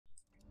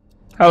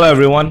Hello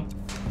everyone,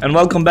 and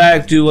welcome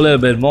back to a little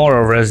bit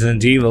more of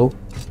Resident Evil.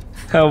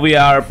 We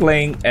are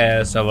playing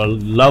as our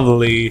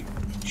lovely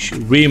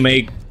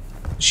remake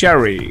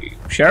Sherry.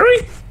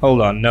 Sherry?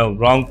 Hold on, no,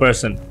 wrong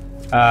person.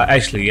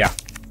 Actually, yeah.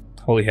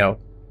 Holy hell.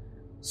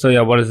 So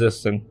yeah, what is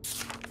this thing?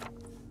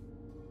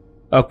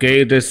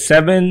 Okay, it is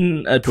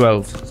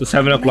 7:12, so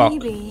 7 o'clock.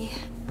 Maybe.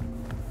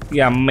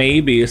 Yeah,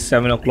 maybe it's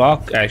 7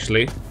 o'clock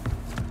actually.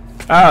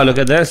 Ah, look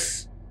at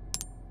this.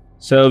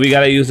 So we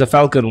gotta use the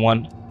Falcon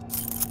one.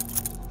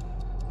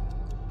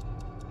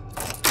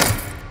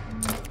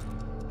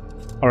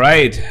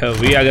 Alright,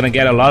 we are gonna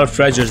get a lot of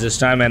treasures this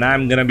time and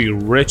I'm gonna be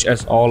rich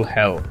as all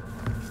hell.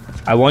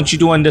 I want you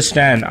to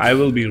understand, I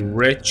will be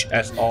rich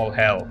as all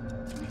hell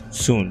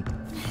soon.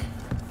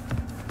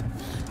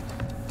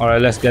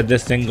 Alright, let's get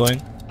this thing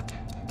going.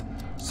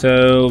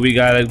 So we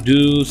gotta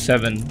do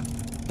 7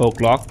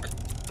 o'clock.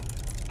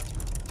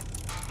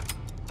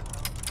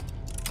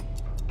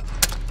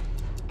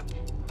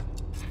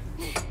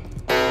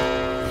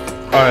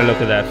 Alright, look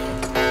at that.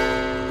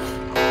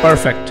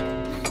 Perfect.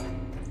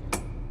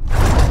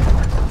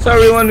 So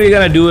everyone, we're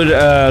gonna do it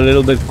a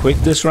little bit quick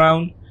this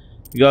round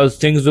because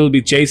things will be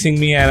chasing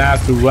me and I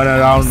have to run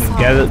around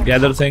and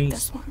gather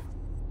things.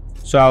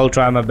 So I'll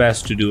try my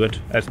best to do it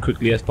as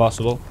quickly as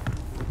possible.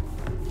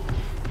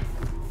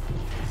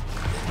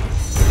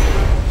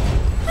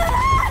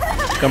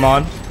 Come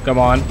on, come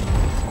on.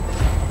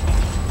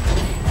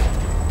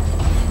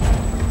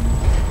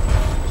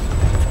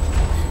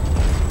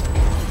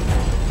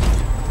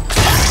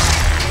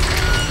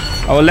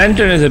 Our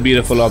lantern is a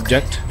beautiful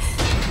object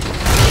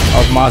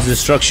of mass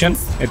destruction.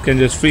 It can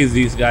just freeze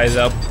these guys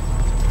up.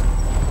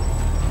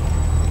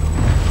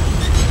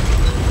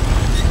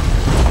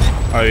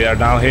 Oh, we are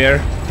now here.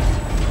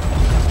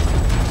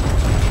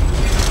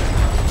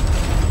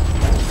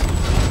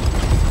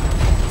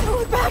 Don't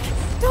look back!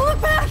 Don't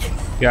look back!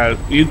 Yeah,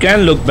 you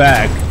can look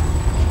back.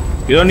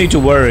 You don't need to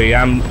worry.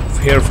 I'm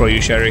here for you,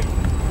 Sherry.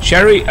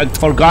 Sherry,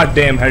 for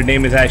goddamn, her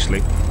name is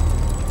Ashley.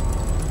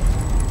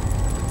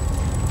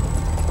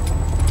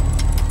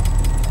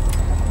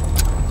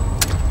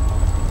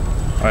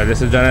 Alright,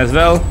 this is done as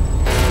well.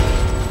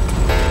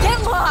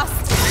 Get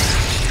lost!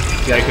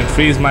 Yeah, I can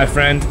freeze my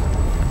friend.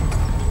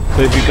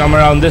 So if you come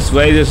around this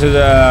way, this is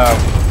a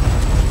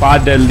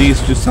path that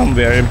leads to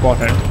somewhere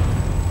important,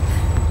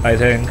 I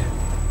think.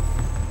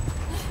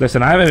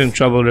 Listen, I'm having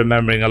trouble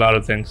remembering a lot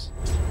of things.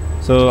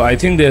 So I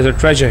think there's a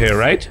treasure here,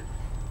 right?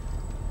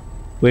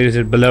 Where is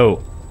it?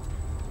 Below?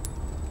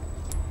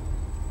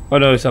 Oh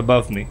no, it's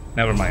above me.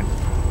 Never mind.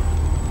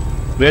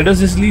 Where does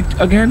this lead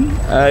again?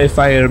 If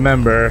I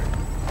remember.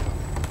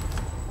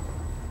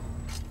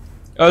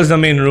 Oh, it's the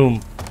main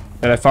room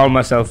that I found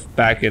myself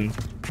back in.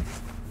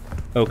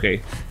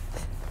 Okay.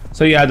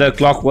 So yeah, the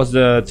clock was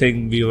the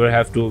thing we would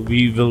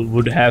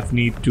have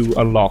need to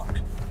unlock.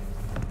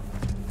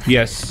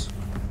 Yes.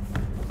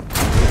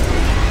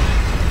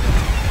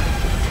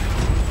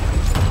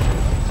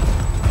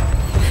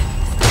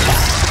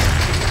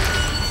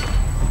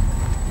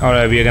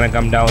 Alright, we are gonna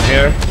come down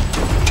here.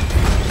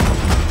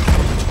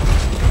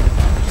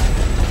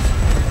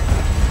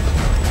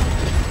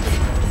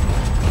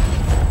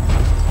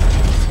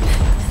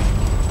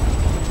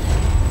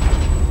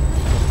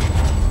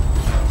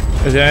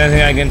 Is there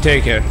anything I can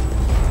take here?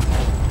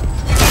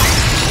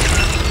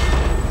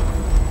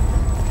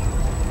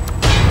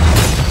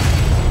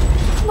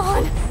 Come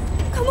on!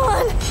 Come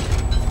on!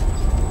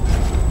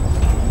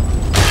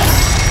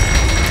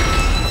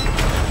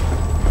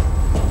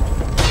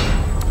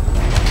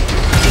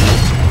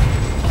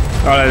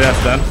 Alright,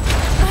 that's done.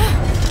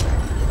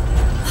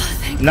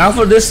 Now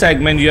for this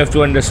segment, you have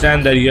to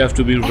understand that you have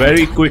to be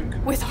very quick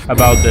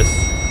about this.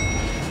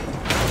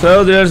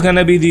 So there's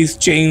gonna be these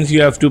chains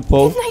you have to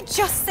pull. Didn't I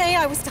just say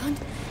I was done?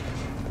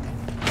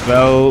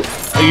 Well,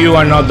 you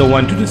are not the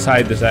one to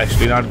decide this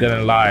actually, not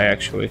gonna lie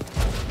actually.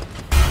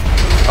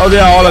 Oh,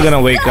 they all are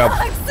gonna wake up.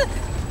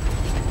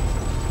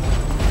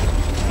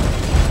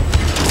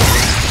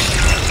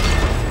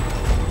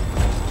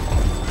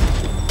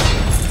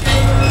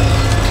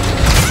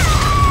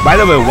 By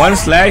the way, one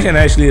slash and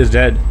Ashley is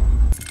dead.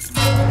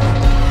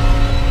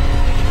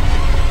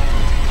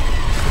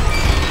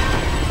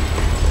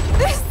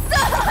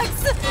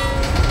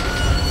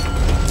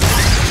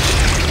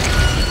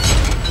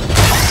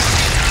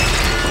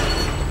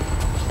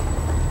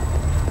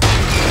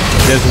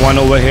 There's one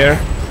over here.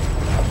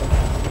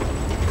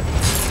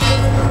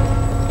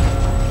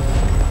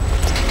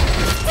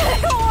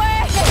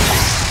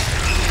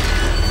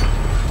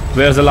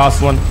 Where's the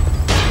last one?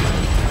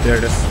 There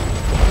it is.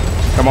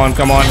 Come on,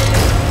 come on.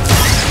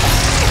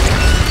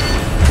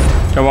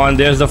 Come on,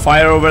 there's the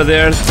fire over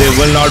there. They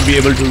will not be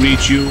able to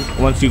reach you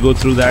once you go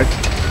through that.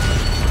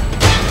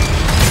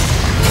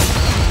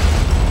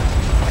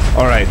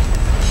 Alright.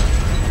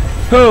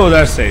 Oh,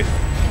 that's safe.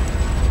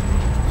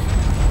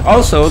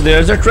 Also,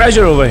 there's a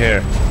treasure over here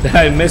that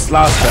I missed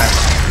last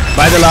time.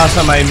 By the last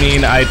time, I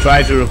mean I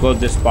tried to record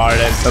this part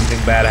and something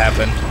bad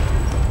happened.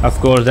 Of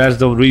course, that's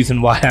the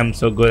reason why I'm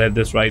so good at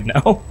this right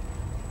now.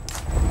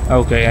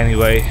 Okay,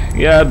 anyway.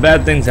 Yeah,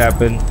 bad things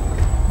happen.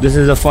 This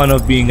is the fun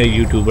of being a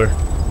YouTuber.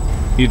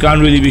 You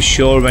can't really be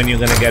sure when you're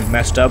gonna get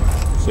messed up,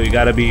 so you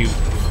gotta be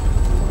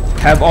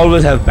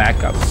always have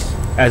backups,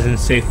 as in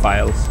save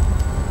files.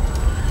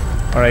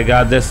 Alright,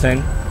 got this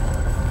thing.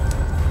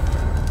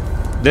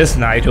 This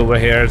knight over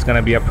here is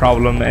gonna be a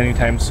problem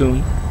anytime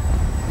soon.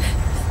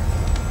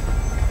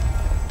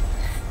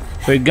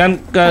 So gonna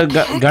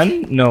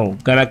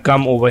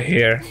come over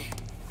here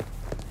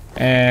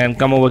and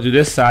come over to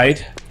this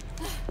side.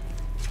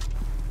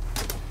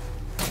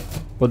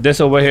 Put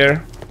this over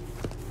here.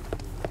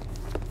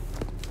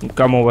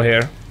 Come over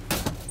here.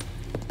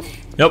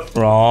 Yep,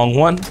 wrong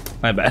one.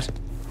 My bad.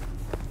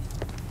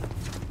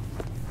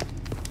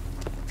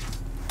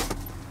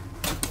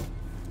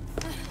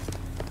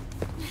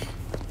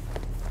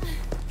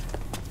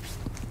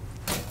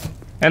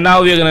 And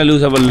now we are gonna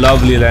lose our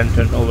lovely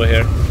lantern over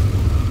here.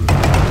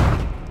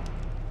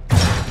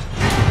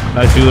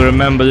 Now if you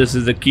remember, this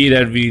is the key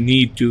that we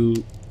need to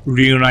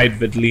reunite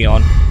with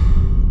Leon.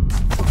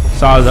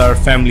 Our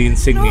family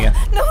insignia.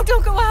 No,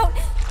 don't go out.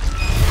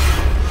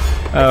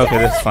 Okay,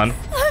 that's fun.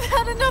 I've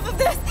had enough of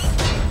this.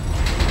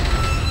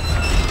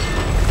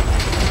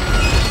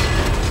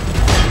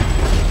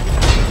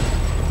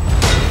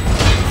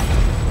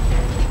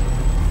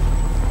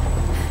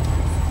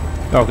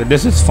 Okay,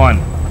 this is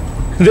fun.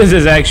 This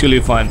is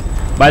actually fun.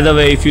 By the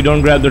way, if you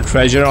don't grab the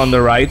treasure on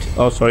the right,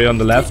 oh sorry, on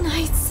the left,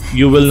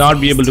 you will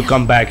not be able to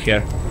come back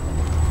here.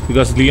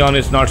 Because Leon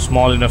is not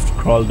small enough to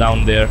crawl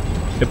down there,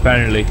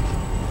 apparently.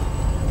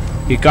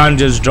 He can't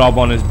just drop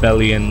on his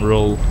belly and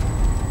roll.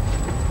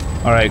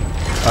 Alright,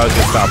 I'll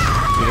just stop.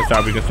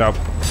 You can stop.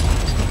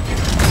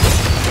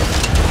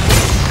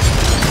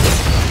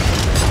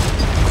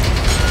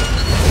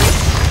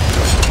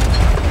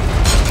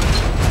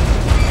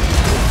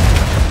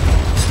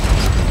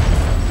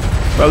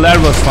 Well, that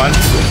was fun.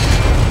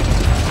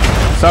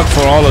 Sucked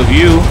for all of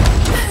you.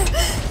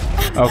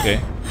 Okay.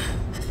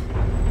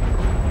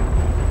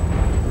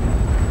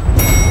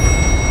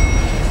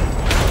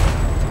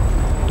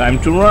 Time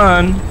to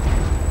run.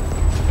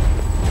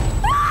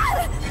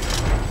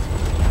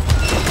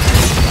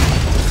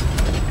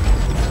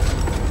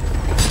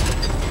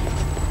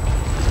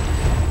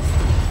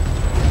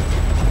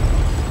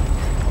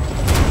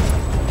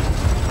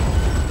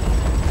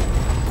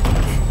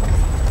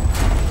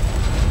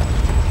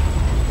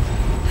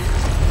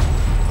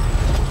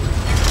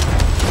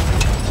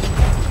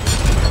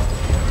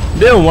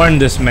 There weren't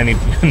this many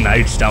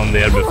knights down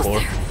there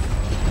before.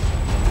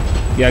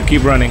 Yeah,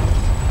 keep running.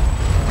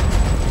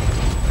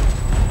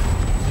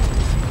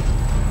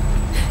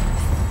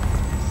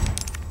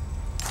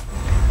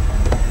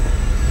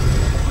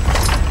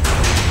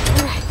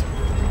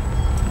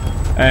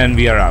 And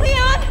we are out.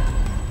 Leon!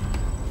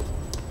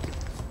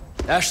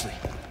 Ashley,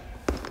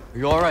 are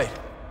you alright?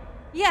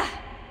 Yeah.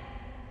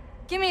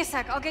 Give me a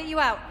sec, I'll get you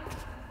out.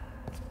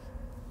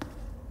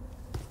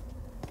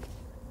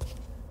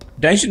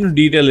 Attention to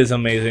detail is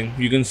amazing.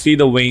 You can see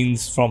the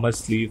veins from her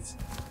sleeves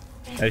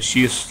as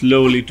she is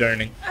slowly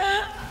turning.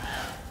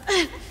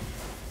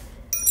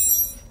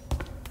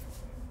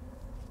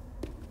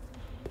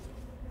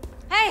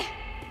 Hey!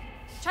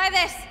 Try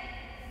this!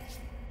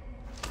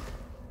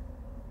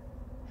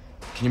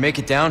 Can you make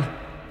it down?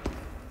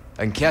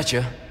 I can catch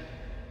you.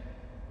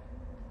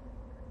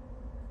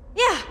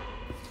 Yeah,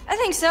 I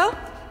think so.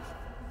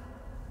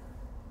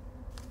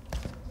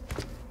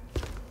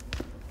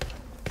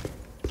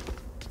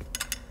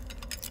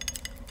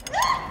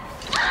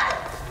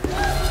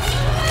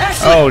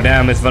 Oh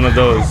damn, it's one of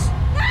those.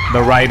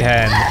 The right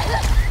hand.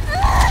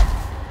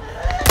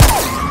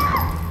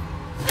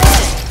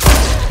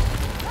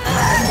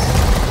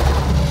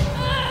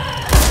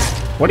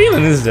 What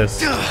even is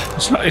this?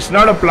 It's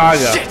not a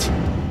plaga. Shit.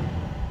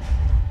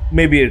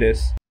 Maybe it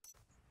is.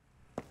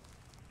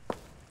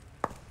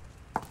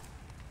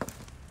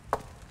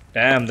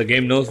 Damn, the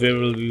game knows where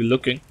we'll be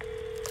looking.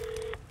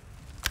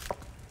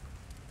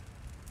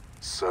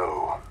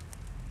 So,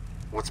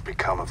 what's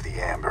become of the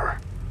Amber?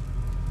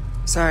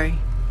 Sorry,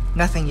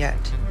 nothing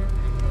yet.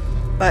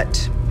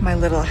 But my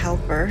little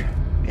helper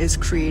is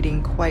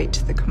creating quite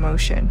the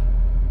commotion.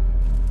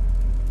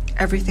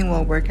 Everything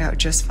will work out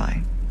just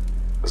fine.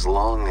 As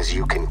long as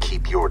you can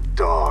keep your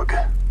dog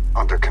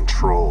under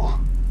control.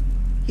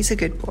 He's a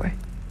good boy.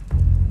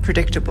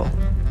 Predictable.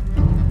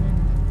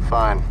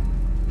 Fine.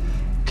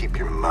 Keep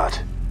your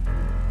mutt.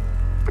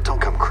 But don't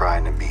come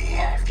crying to me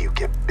if you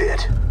get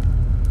bit.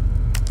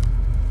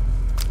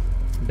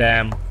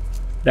 Damn,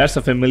 that's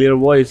a familiar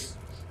voice.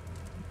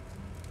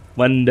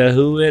 Wonder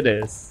who it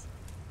is.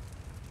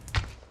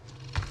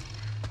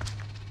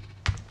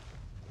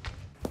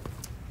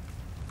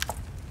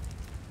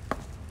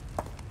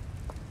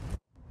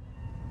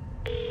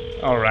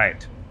 All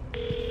right.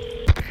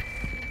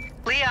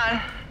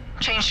 Leon,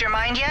 changed your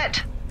mind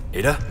yet?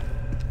 Ada?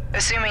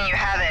 Assuming you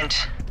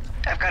haven't,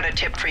 I've got a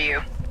tip for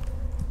you.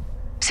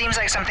 Seems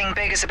like something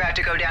big is about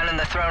to go down in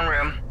the throne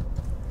room.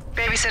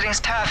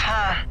 Babysitting's tough,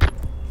 huh?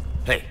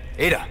 Hey,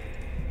 Ada!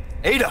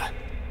 Ada!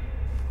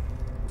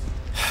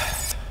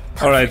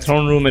 All right,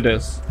 throne room it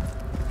is.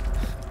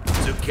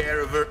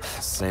 care of her?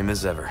 Same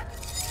as ever.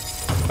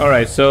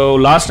 Alright, so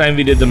last time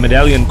we did the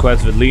medallion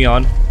quest with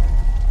Leon.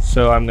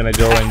 So I'm gonna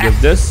go and give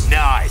this.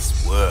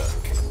 Nice work.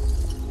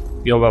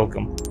 You're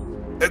welcome.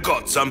 I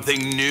got something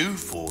new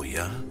for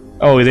you.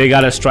 Oh, they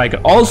got a striker.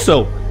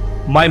 Also,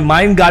 my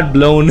mind got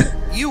blown.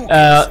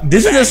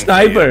 This is a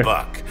sniper.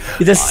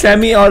 It's a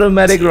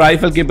semi-automatic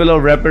rifle capable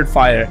of rapid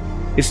fire.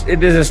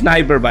 It is a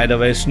sniper, by the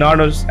way. It's not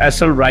an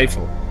assault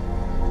rifle.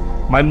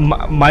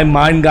 My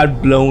mind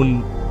got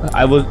blown.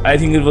 I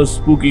think it was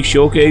Spooky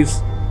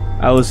Showcase.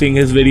 I was seeing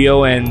his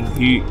video and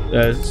he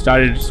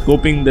started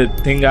scoping the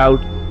thing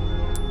out,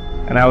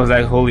 and I was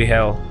like, holy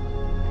hell,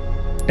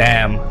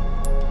 damn.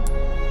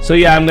 So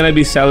yeah, I'm gonna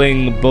be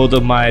selling both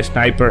of my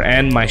sniper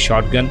and my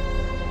shotgun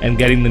and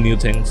getting the new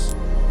things.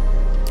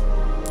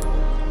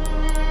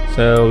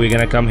 So we're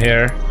gonna come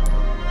here.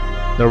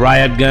 The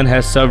riot gun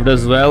has served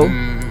us well.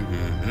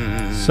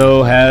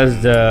 So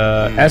has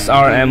the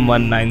SRM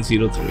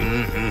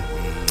 1903.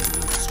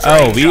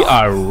 Oh, we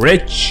are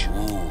rich.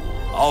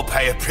 I'll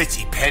pay a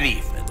pretty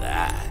penny for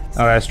that.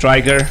 Alright,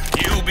 striker.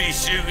 You'll be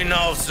shooting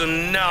off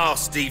some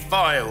nasty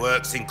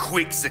fireworks in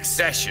quick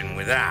succession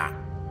with that.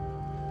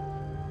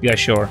 Yeah,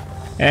 sure.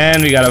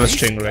 And we got our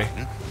stingray.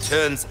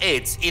 Turns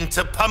heads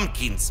into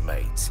pumpkins,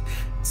 mate.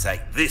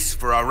 Take this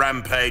for a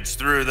rampage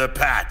through the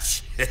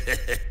patch.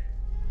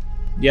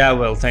 Yeah,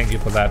 well, thank you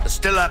for that.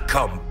 Still a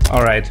comp.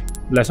 Alright,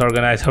 let's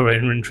organize our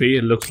inventory.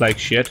 It looks like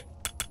shit.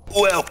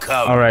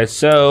 Welcome. Alright,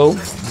 so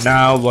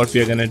now what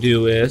we are gonna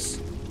do is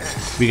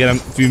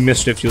we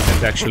missed a few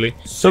things actually.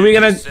 So we're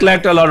gonna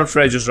collect a lot of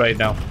treasures right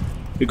now,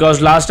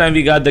 because last time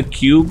we got the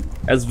cube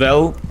as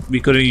well. We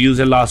couldn't use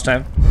it last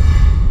time.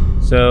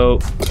 So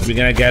we're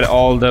gonna get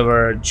all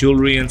our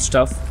jewelry and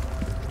stuff.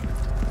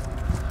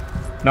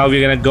 Now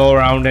we're gonna go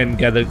around and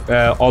get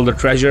all the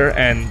treasure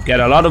and get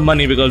a lot of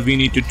money, because we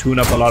need to tune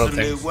up a lot of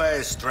things.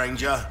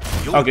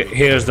 Okay,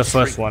 here's the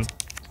first one.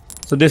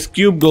 So this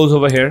cube goes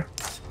over here.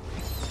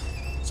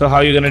 So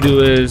how you're gonna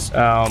do is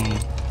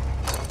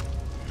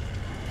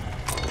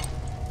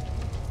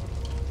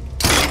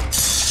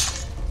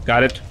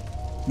got it.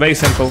 Very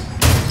simple.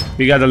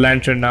 We got the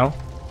lantern now.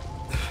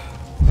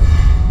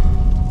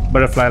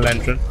 Butterfly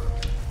lantern.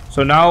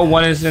 So now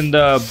one is in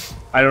the,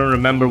 I don't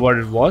remember what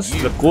it was,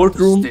 the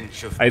courtroom,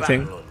 I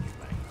think.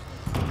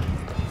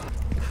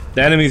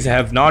 The enemies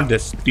have not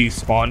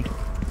despawned.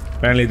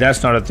 Apparently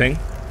that's not a thing.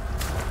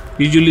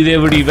 Usually they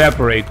would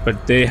evaporate,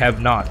 but they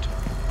have not.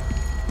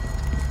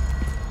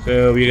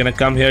 So we're gonna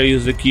come here,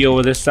 use the key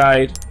over this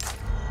side.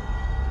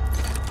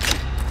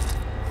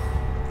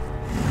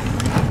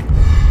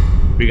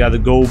 We got the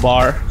gold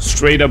bar,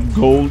 straight up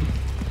gold.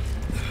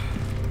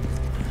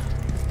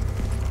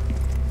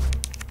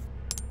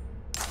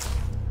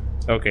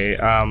 Okay,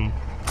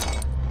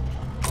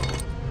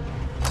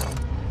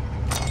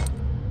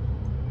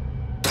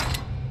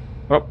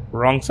 oh,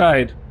 wrong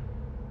side.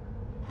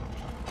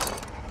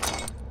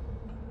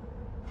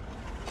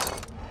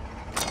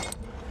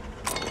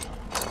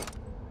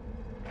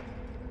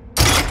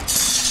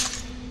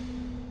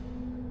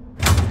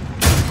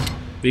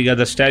 We got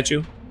the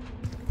statue.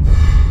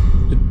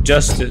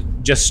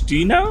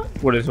 Justina?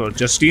 What is it?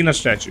 Justina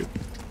statue.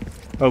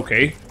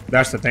 Okay,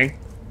 that's the thing.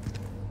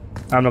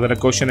 I'm not gonna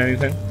question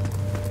anything.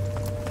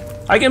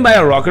 I can buy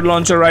a rocket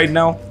launcher right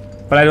now,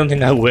 but I don't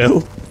think I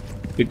will,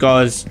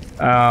 because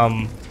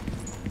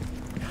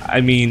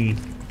I mean,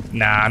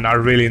 nah,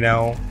 not really,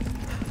 no.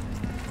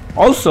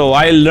 Also,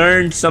 I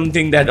learned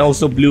something that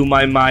also blew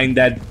my mind,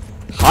 that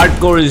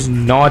hardcore is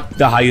not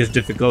the highest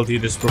difficulty,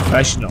 it is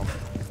professional.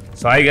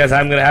 So I guess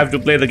I'm gonna have to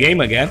play the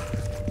game again.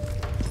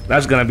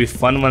 That's gonna be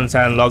fun once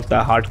I unlock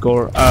the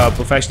hardcore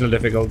professional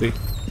difficulty.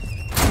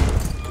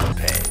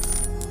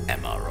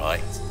 Am I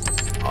right?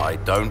 I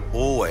don't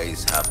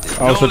always have this.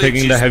 Also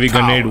taking the heavy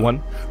grenade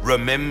one.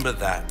 Remember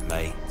that,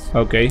 mate.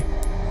 Okay.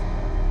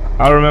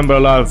 I'll remember a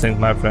lot of things,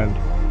 my friend.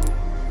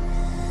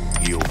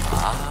 You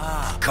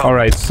are.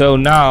 Alright, so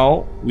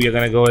now we are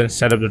gonna go and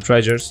set up the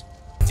treasures.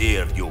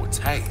 Dear of your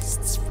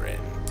tastes,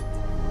 friend.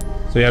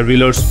 So yeah,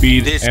 reload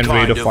speed This and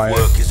rate of fire.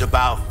 work is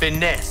about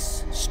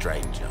finesse,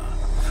 stranger.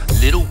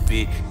 Little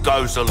bit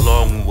goes a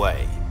long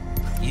way.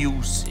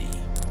 You'll see.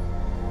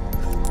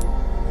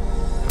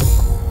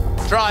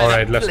 Try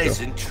Alright, the let's go.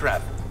 pleasant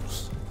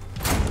travels.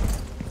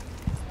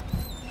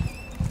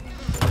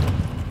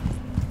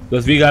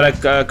 Because we got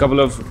a couple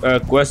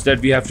of quests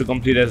that we have to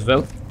complete as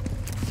well.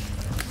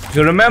 If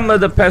you remember,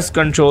 the pest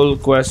control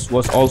quest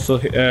was also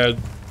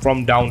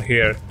from down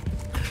here.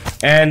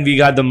 And we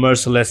got the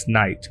merciless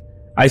knight.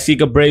 I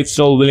seek a brave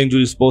soul willing to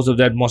dispose of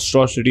that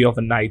monstrosity of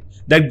a knight.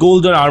 That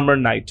golden armor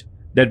knight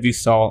that we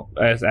saw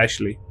as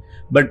Ashley.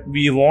 But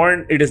we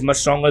warned it is much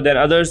stronger than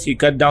others. He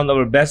cut down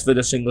our best with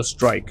a single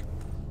strike.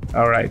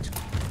 Alright.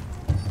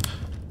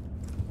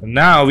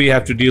 Now we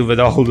have to deal with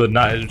all the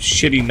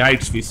shitty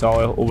knights we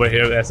saw over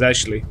here as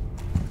Ashley.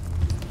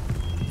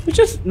 Which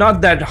is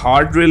not that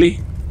hard really.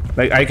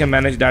 Like, I can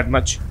manage that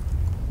much.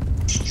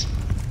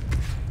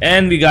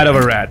 And we got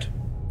our rat.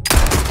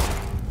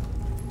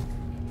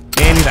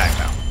 And back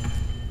now.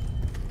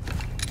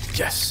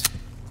 Yes.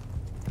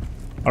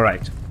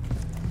 Alright.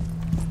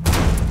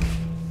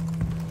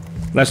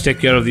 Let's take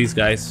care of these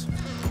guys.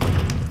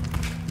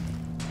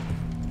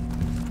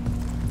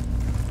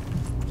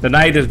 The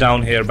knight is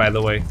down here, by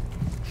the way.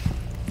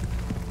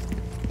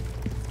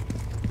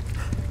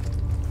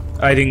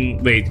 I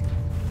think, wait.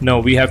 No,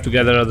 we have to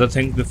gather other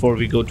things before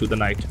we go to the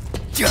knight.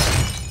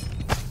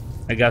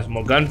 I got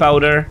more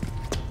gunpowder.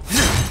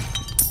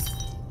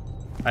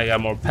 I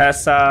got more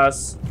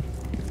pesas.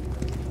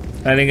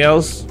 Anything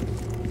else?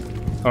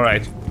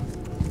 Alright.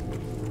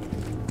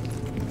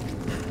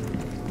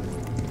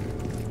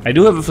 I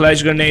do have a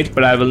flash grenade,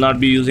 but I will not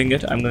be using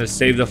it. I'm gonna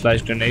save the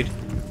flash grenade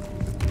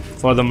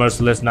for the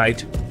merciless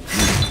knight.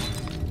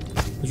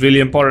 It's really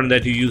important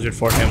that you use it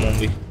for him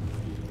only.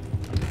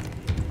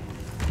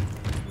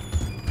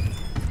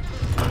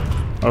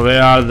 Or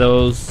where are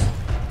those?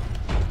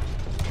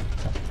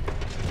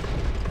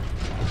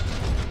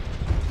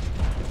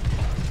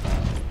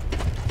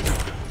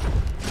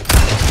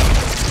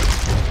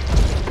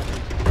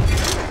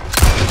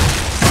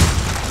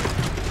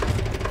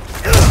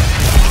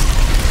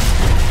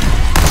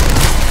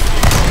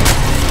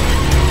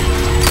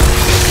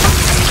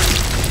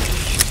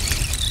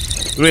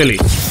 Really?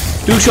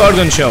 2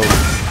 shotgun shells.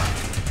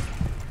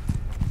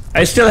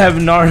 I still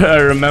have not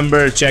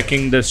remember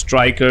checking the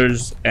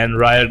strikers and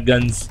riot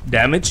guns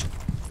damage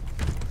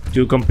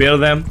to compare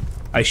them.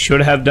 I should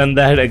have done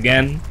that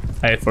again.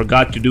 I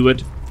forgot to do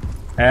it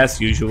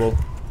as usual.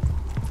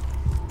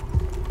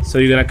 So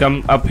you're gonna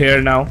come up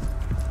here now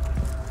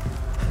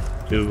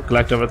to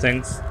collect other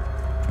things.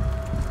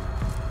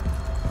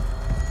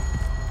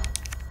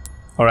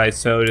 Alright,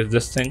 so it is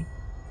this thing.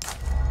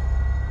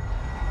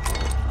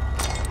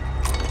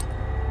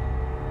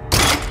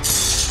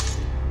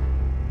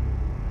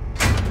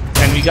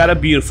 We got a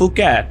beautiful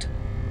cat.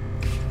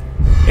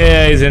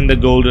 Yeah, he's in the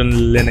golden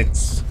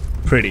Linux.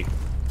 Pretty.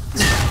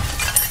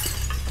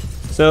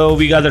 So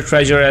we got the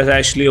treasure as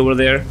Ashley over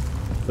there.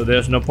 So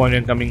there's no point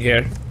in coming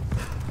here.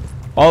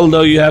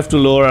 Although you have to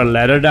lower a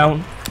ladder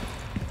down,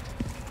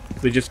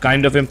 which is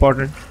kind of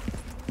important.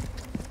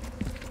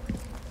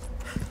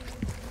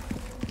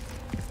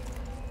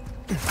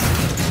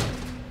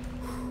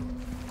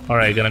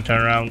 Alright, gonna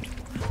turn around.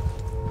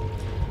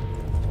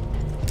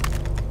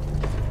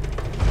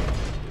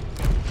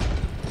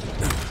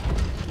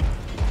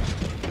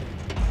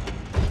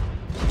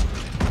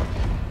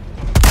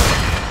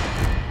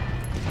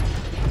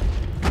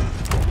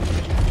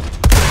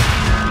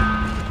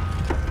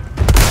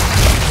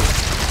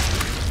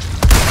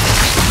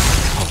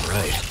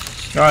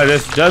 Alright,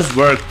 this does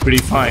work pretty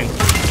fine.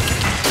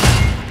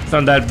 It's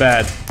not that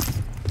bad.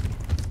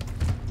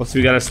 Plus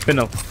we got a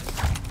spinel.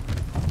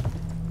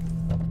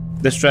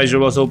 This treasure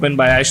was opened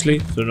by Ashley,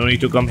 so no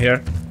need to come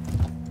here.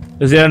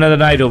 Is there another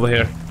knight over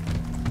here?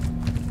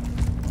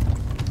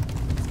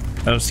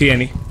 I don't see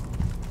any.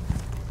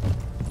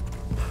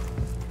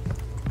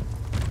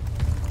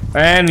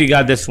 And we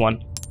got this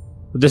one.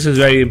 This is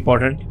very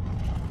important,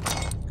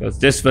 because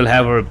this will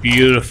have a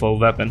beautiful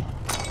weapon.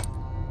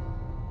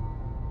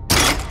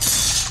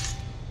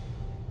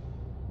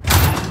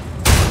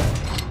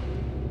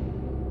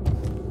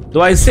 Though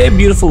I say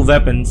beautiful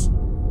weapons,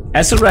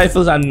 assault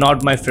rifles are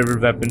not my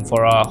favorite weapon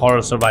for a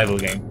horror survival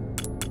game.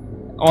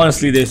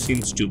 Honestly, they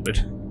seem stupid.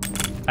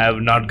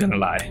 I'm not gonna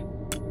lie.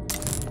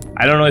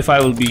 I don't know if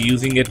I will be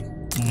using it,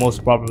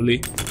 most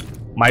probably.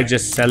 Might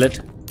just sell it.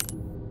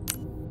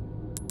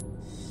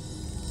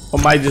 Or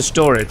might just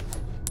store it.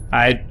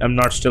 I'm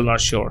still not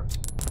sure.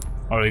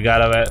 Or we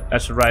got a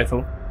assault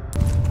rifle.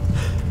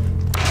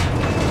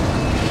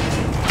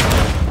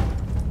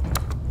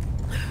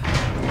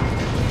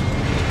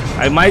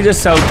 I might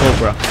just sell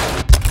Cobra,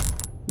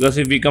 because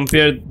if we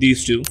compare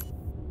these two,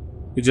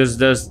 it just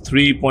does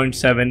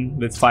 3.7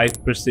 with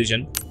 5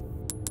 precision.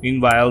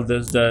 Meanwhile,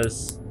 this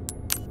does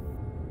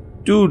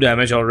 2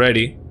 damage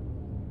already,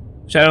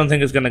 which I don't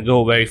think is gonna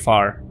go very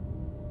far.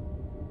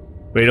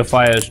 Rate of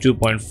fire is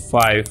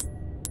 2.5.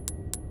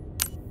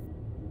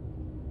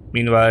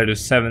 Meanwhile, it is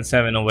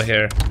 7.7 over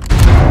here.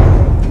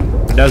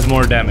 It does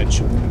more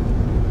damage.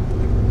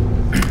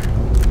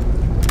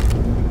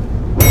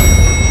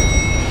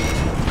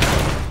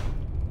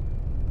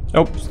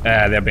 Oops,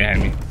 they're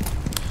behind me.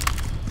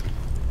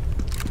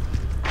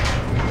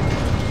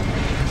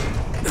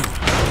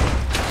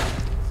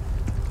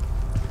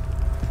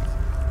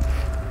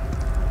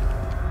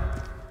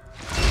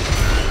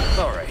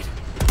 Alright,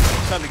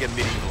 time to get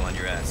medieval on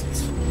your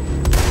asses.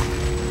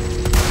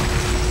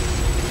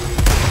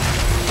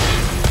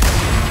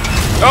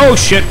 Oh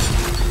shit!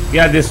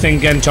 Yeah, this thing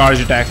can charge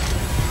attack.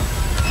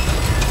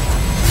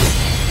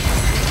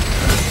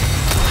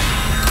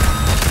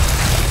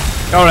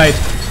 Alright.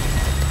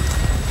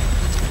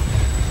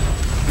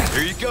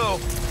 Here you go.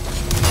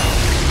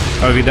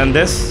 Have we done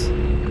this?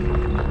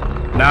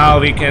 Now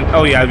we can...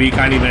 Oh yeah, we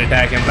can't even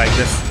attack him like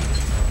this.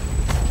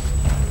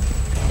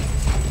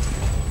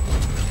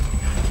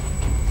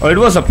 Oh, it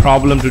was a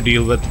problem to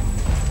deal with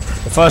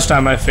the first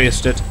time I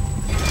faced it.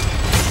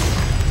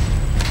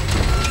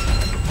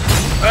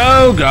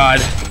 Oh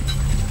god.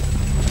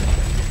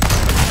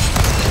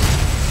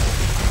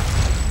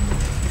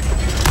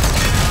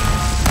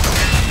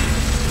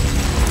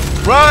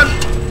 Run!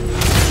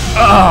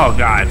 Oh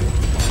god.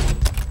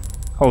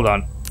 Hold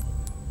on.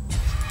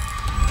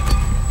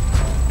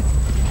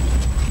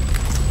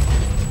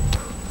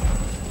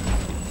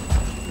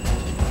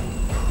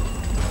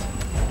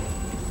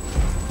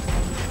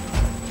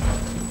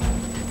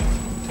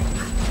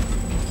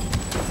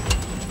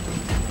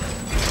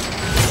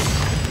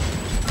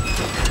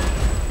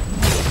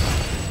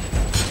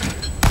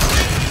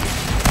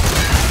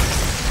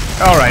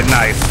 Alright,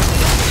 nice.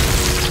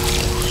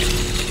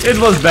 It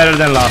was better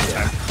than last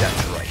time.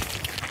 That's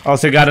right.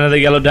 Also got another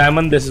yellow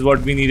diamond. This is what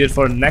we needed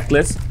for a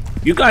necklace.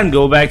 You can't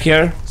go back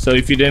here, so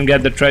if you didn't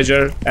get the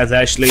treasure as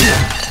Ashley,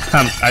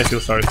 I feel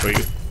sorry for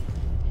you.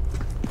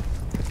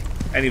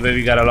 Anyway,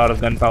 we got a lot of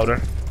gunpowder.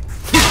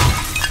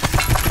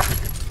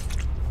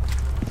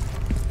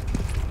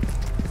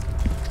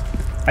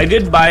 I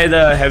did buy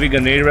the heavy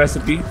grenade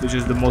recipe, which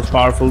is the most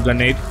powerful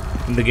grenade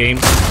in the game.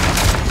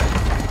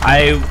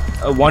 I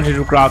wanted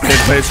to craft it,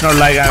 but it's not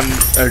like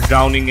I'm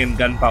drowning in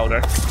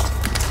gunpowder,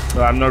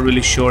 so I'm not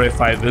really sure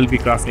if I will be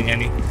crafting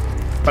any,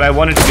 but I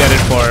wanted to get it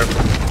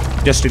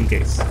for just in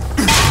case.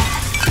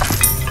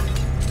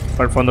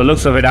 But from the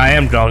looks of it, I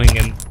am drowning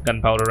in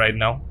gunpowder right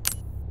now.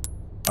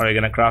 Are you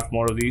gonna craft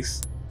more of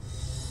these?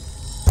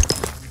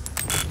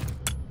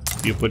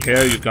 You put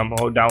here, you come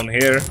down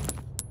here.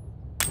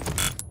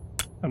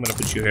 I'm gonna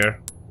put you here.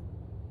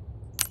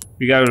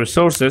 We got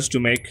resources to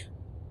make.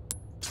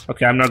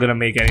 Okay, I'm not gonna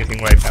make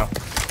anything right now.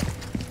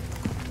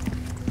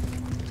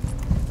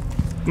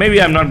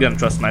 Maybe I'm not gonna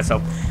trust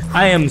myself.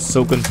 I am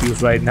so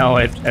confused right now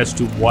as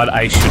to what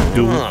I should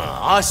do.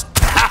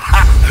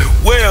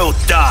 Well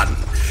done.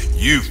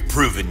 You've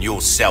proven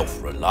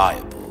yourself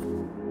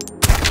reliable.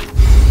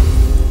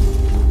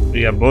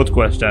 We have both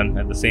quests done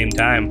at the same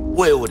time.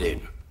 Well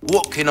then,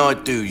 what can I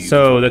do you?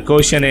 So the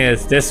question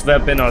is this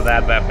weapon or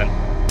that weapon?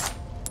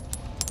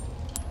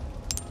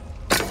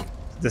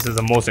 This is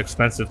the most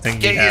expensive thing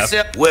we Get have.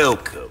 yourself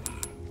welcome.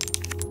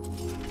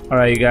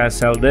 Alright, you guys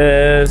sell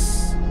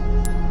this.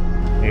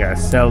 You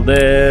guys sell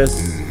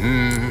this.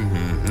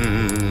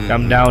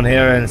 Come down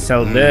here and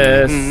sell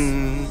this.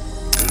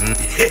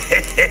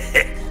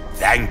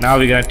 Thank Now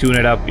we're gonna tune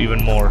it up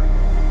even more.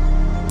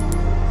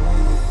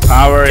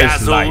 Power is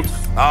Dazzled,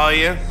 life. are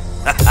you?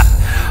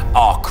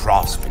 Our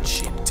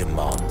craftsmanship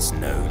demands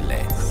no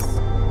less.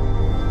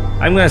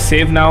 I'm gonna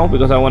save now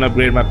because I want to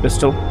upgrade my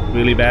pistol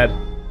really bad.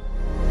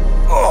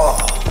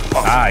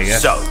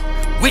 Yes. So,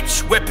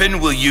 which weapon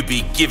will you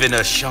be given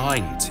a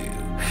shine to?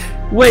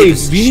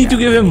 Wait, we need to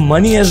give him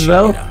money as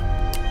well?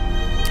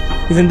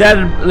 Isn't that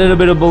a little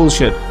bit of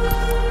bullshit?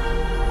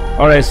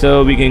 Alright,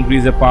 so we can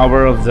increase the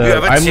power of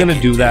the... I'm gonna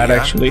do that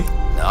actually.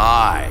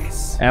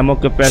 Nice. Ammo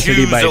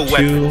capacity by 2.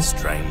 Weapon,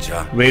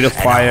 stranger, rate of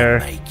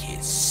fire.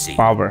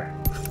 Power.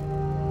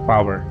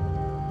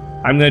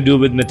 I'm gonna do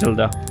with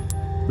Matilda.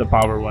 The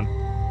power one.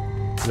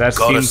 That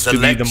Got seems to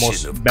be the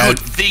most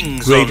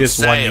greatest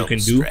one you can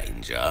do.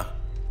 Stranger.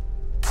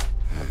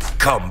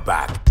 Come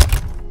back.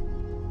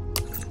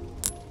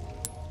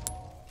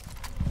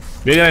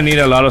 We're gonna need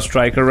a lot of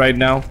striker right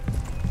now.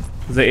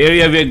 The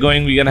area we're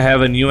going, we're gonna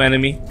have a new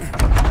enemy.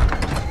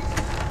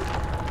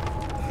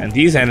 And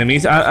these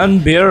enemies are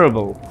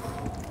unbearable.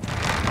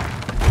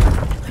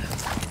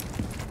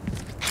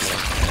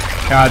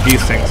 Ah,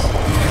 these things.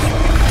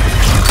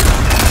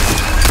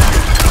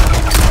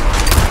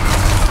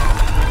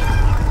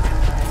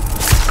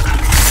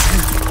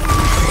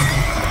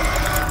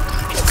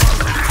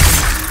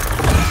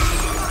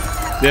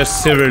 They're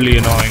severely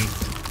annoying.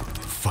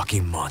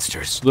 Fucking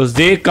monsters. Because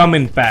they come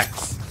in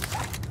packs.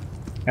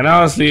 And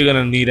honestly, you're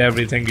gonna need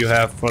everything you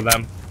have for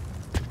them.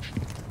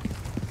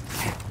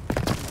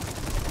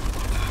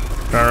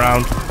 Turn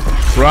around.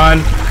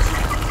 Run!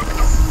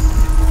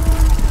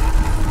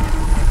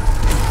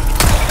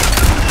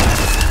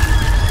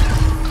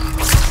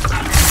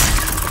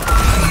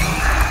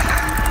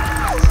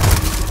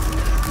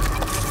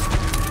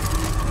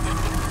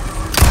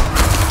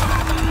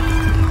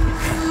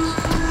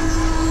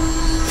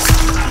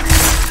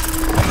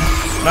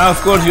 Now,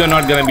 of course, you're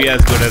not gonna be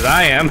as good as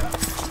I am.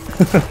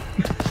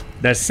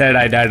 That said,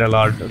 I died a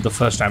lot the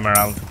first time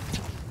around.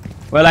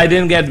 Well, I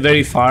didn't get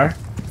very far,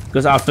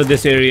 because after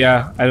this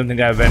area, I don't think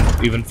I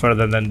went even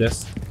further than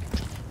this.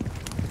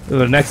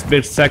 The next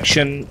big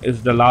section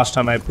is the last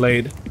time I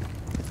played.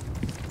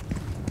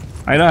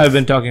 I know I've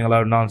been talking a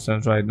lot of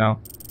nonsense right now.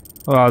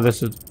 Oh,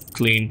 this is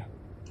clean.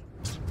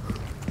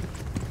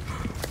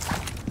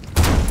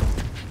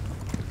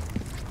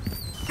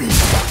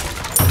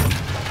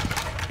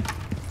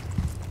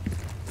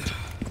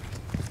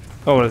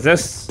 Oh, what is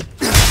this?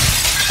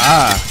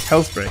 Ah,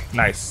 health spray.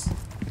 Nice.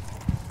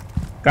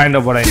 Kind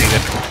of what I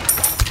needed.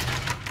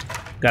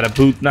 Got a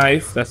boot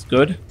knife. That's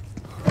good.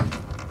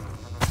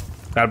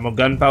 Got more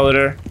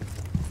gunpowder.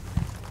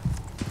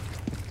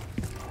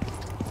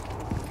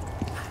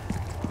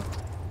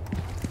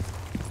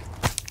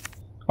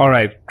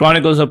 Alright.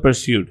 Chronicles of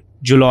Pursuit.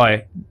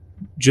 July.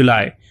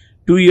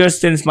 2 2 years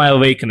since my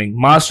awakening,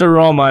 Master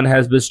Roman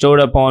has bestowed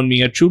upon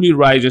me a truly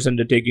righteous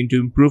undertaking to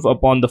improve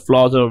upon the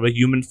flaws of a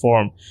human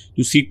form,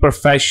 to seek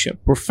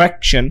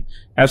perfection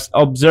as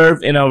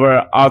observed in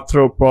our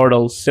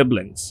arthropodal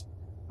siblings.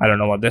 I don't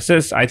know what this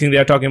is. I think they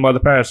are talking about the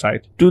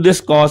parasite. To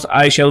this cause,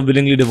 I shall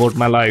willingly devote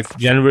my life.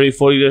 January,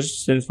 4 years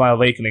since my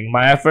awakening.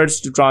 My efforts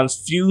to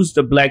transfuse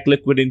the black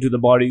liquid into the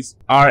bodies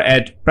are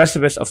at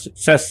precipice of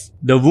success.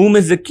 The womb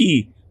is the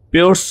key.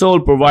 Pure soul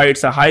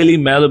provides a highly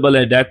malleable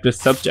and adaptive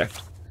subject.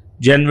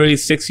 January,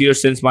 6 years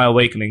since my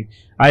awakening.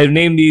 I have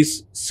named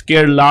these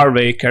scared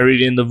larvae carried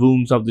in the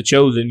wombs of the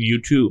chosen,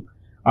 you too,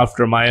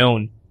 after my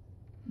own.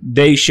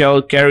 They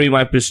shall carry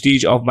my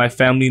prestige of my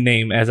family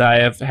name, as I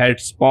have had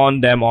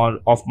spawned them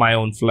of my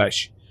own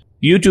flesh.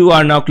 You two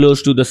are now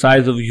close to the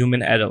size of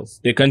human adults.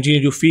 They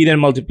continue to feed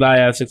and multiply.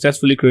 I have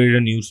successfully created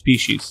a new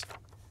species.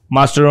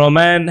 Master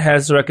Roman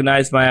has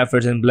recognized my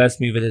efforts and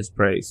blessed me with his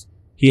praise.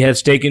 He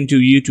has taken to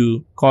you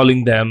two,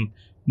 calling them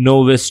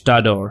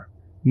Novistador,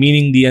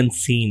 meaning the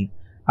unseen.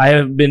 I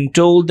have been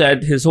told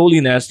that His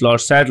Holiness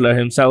Lord Sadler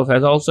himself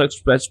has also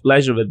expressed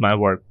pleasure with my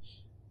work.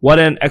 What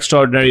an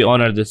extraordinary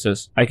honor this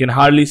is. I can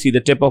hardly see the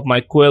tip of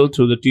my quill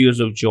through the tears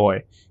of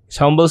joy. His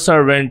humble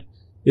servant,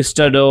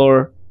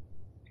 Isidore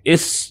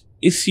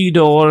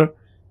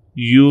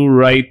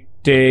Urite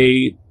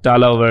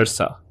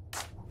Talaversa.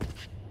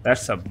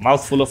 That's a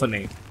mouthful of a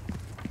name.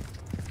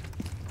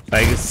 So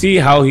I can see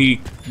how he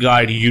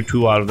got you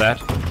two out of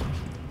that.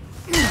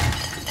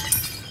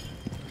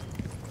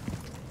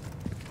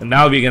 And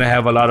now we're gonna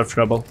have a lot of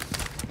trouble.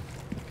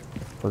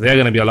 Well, there are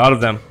gonna be a lot of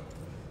them.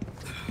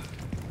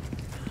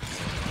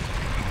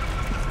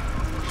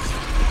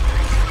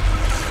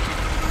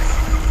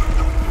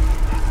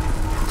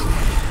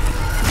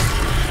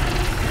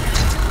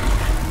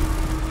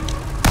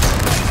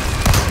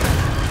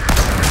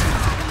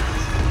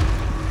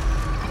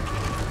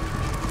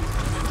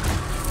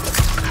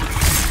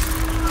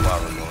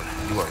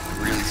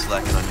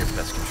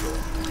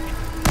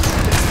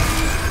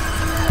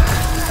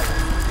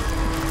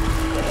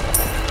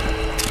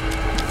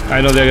 I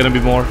know there are gonna be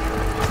more.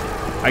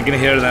 I can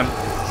hear them.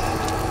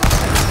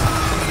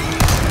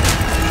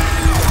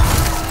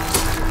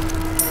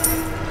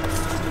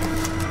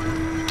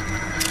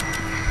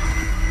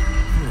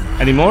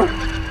 Any more?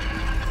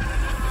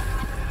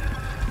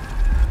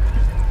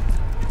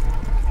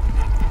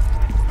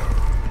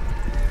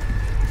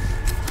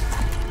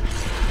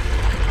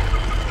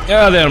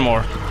 Yeah, there are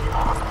more.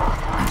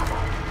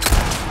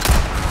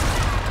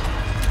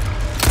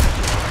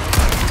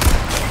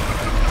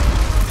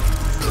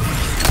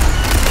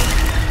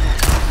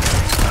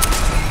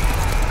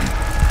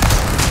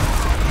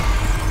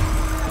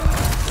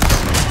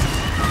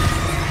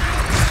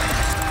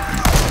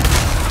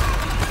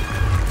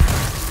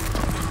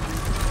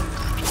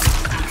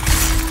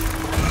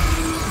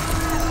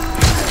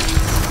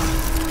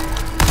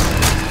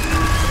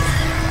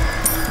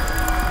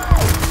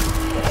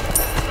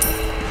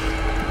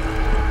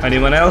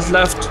 Anyone else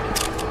left?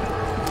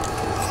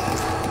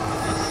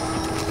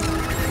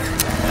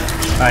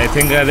 I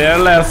think they are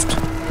left.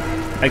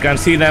 I can't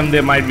see them. They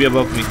might be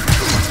above me.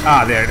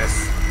 Ah, there it is.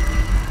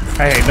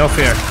 Hey, no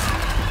fear.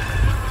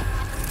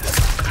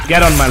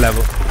 Get on my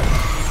level.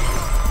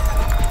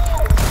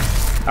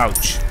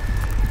 Ouch.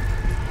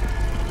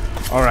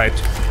 Alright.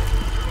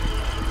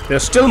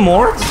 There's still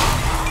more?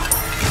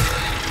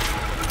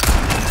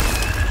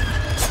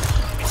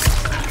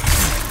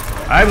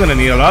 I'm gonna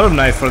need a lot of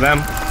knife for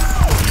them.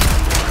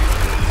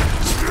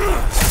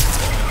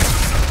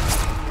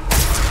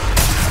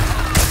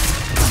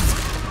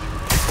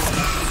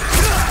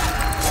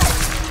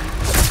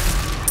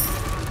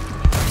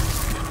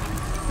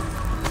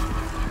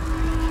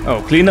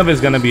 Oh, cleanup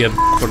is gonna be a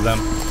for them.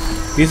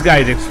 These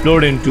guys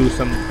explode into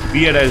some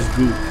weird ass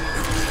goo.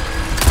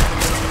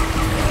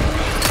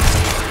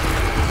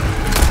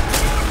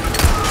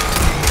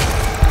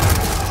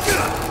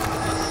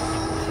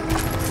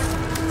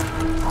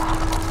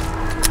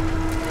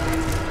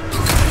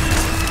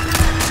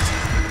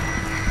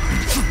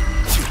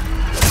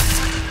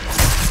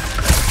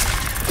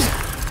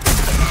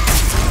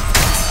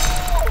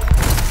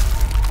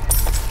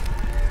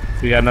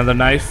 We got another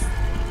knife.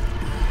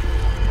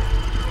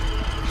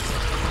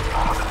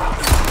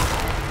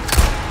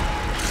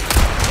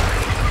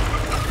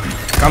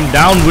 Come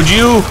down, would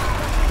you?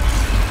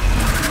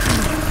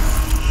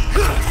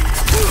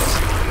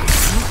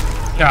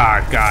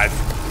 Ah, God.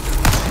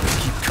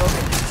 Keep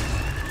coming.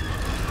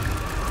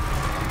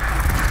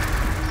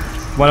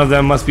 One of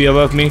them must be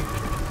above me.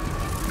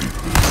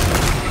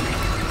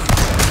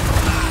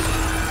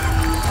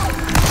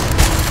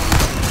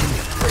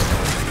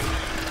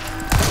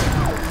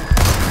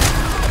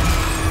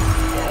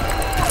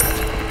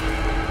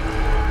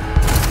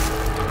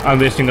 I'm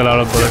wasting a lot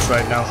of bullets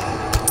right now.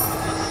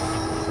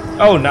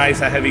 Oh, nice,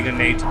 a heavy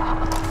grenade.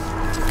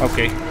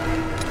 Okay.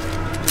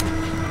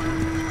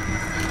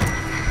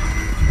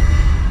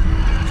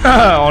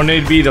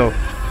 Ornate beetle.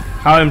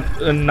 How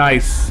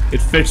nice. It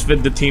fits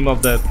with the theme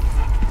of the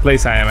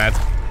place I am at.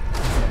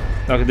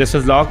 Okay, this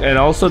is locked, and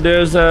also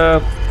there's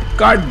a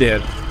card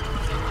there.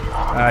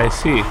 I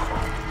see.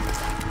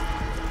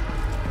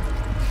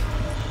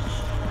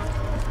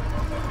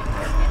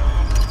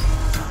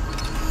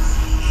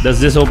 Does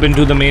this open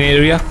to the main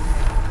area?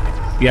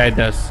 Yeah, it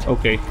does.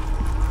 Okay.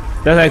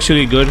 That's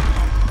actually good.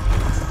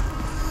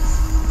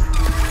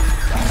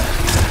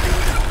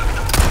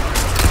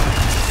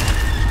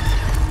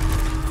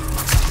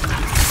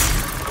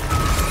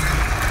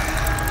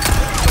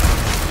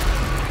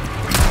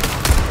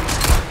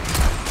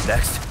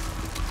 Next.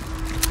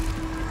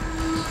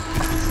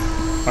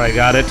 Alright,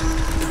 got it.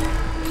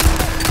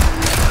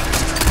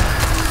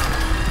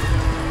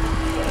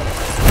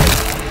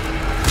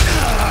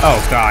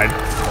 Oh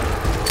god.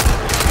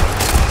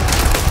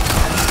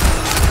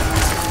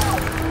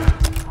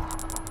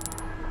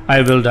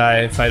 I will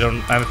die if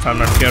I'm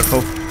not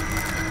careful.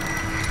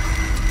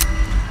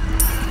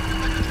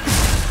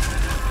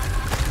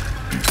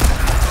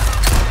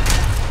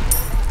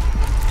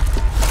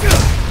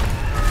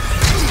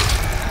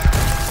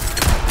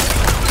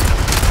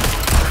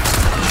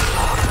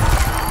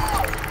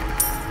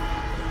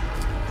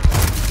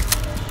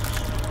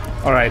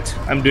 Alright,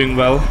 I'm doing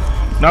well.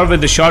 Not with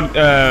the short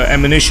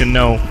ammunition,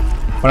 no.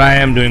 But I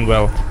am doing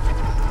well.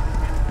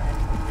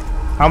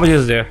 How much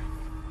is there?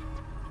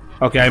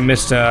 Okay, I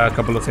missed a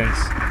couple of things.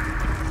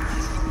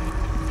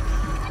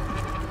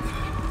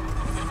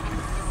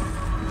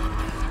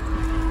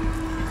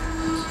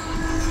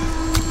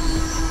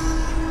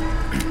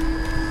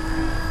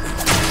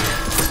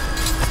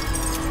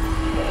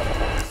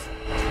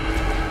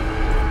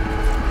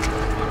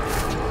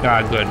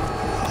 Ah, good.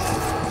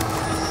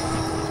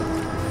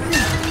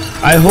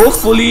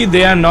 Hopefully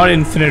they are not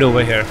infinite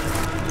over here,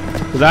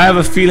 because I have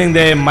a feeling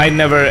they might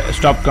never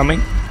stop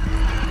coming.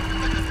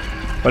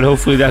 But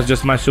hopefully that's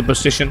just my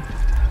superstition.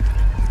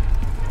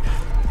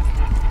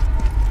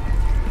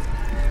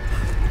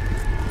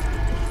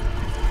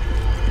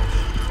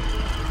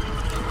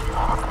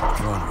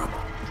 Throne room.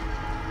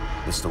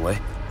 This the way?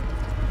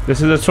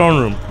 This is the throne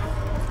room.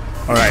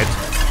 Alright.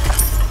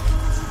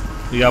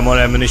 We got more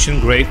ammunition,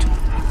 great.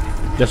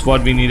 Just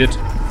what we needed.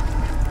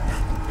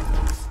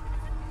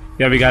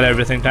 Yeah, we got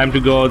everything. Time to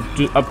go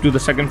up to the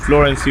second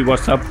floor and see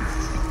what's up.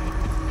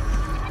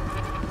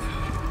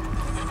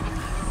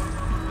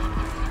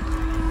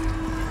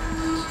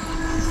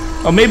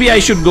 Or maybe I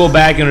should go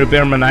back and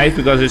repair my knife,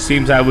 because it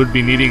seems I would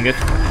be needing it.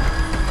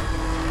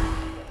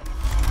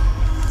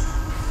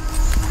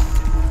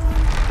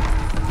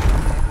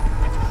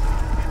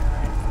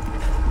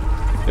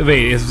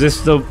 Wait, is this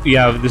the...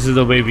 yeah, this is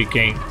the way we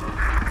came.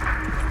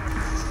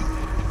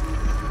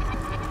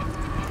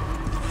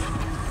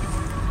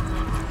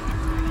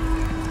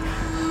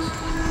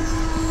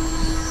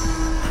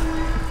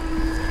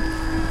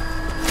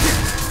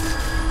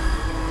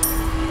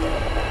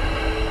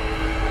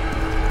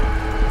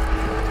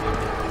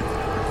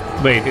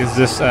 Wait, is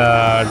this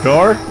a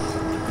door?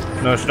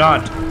 No, it's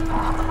not.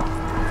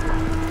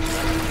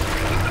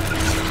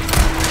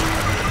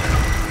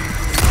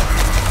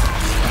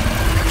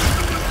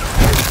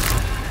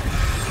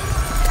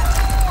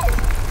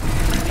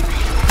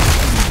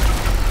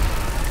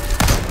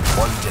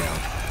 One down.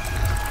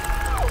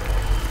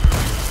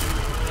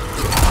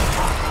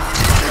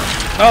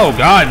 Oh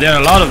god, there are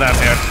a lot of them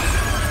here.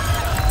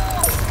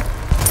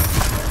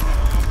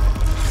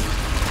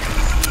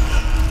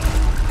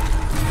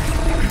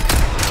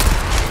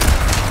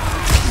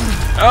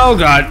 Oh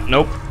god,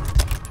 nope.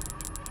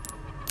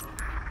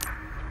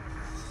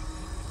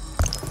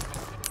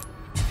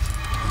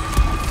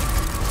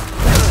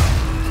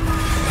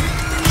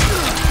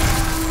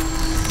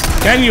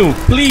 Can you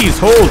please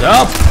hold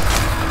up?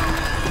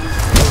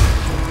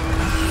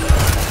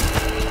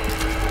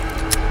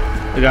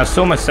 We got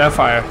so much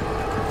sapphire.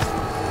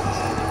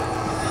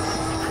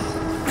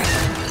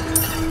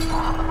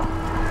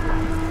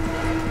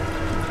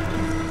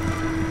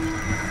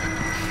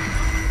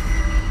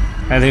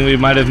 I think we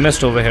might have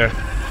missed over here.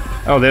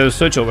 Oh, there's a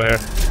switch over here.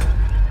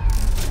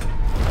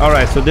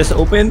 Alright, so this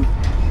open.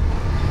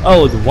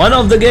 Oh, one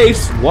of the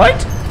gates. What?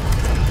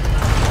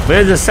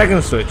 Where's the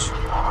second switch?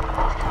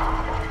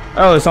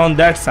 Oh, it's on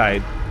that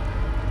side.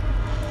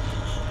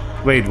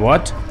 Wait,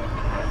 what?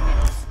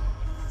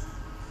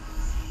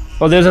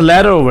 Oh, there's a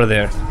ladder over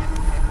there.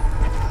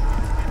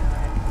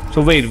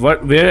 So wait,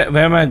 what? Where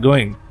am I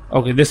going?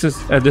 Okay, this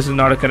is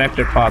not a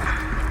connected path.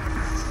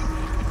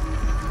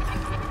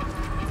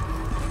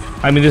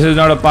 I mean, this is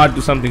not a path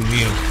to something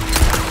new.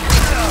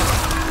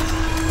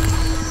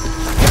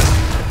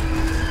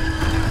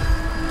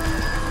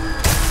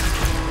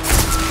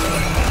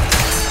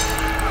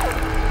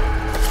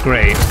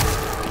 Great.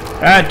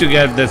 I had to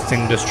get this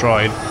thing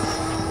destroyed.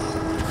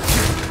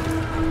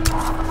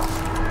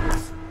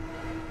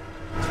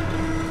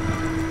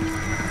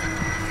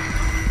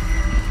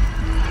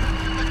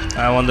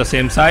 I'm on the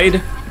same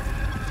side.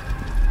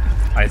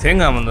 I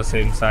think I'm on the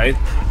same side.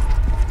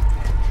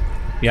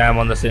 Yeah, I'm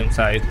on the same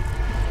side.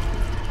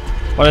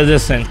 What is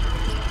this thing?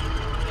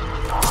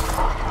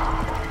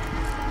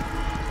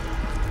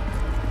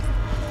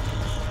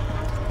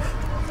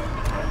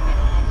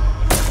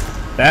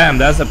 Damn,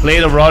 that's a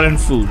plate of rotten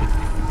food.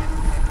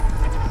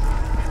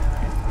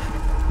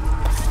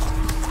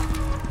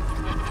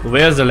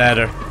 Where's the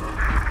ladder?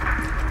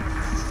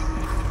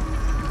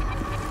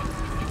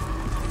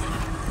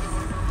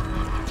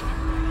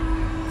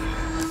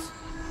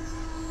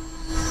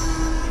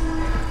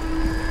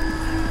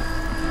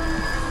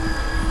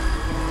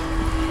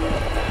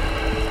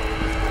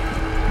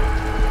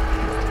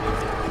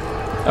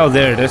 Oh,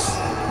 there it is.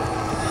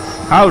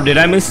 How did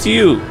I miss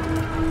you?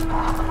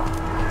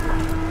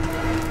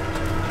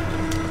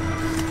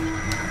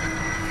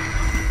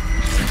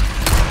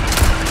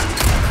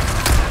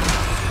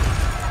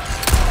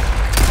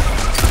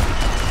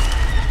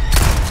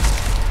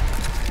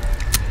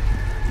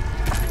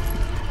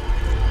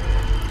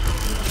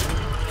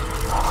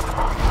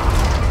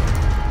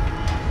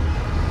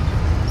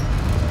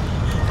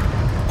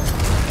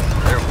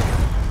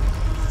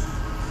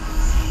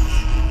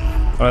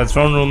 The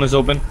throne room is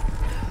open.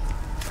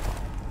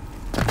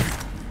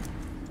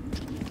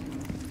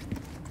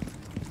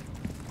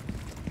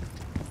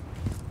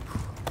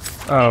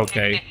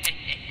 Okay.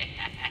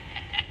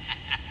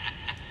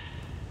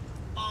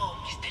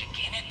 Oh, Mr.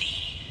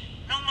 Kennedy,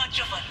 not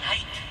much of a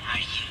knight, are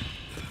you?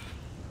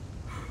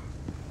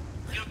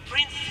 Your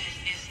princess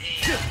is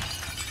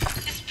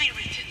a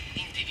spirited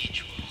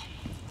individual.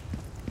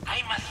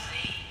 I must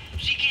say,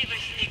 she gave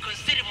us a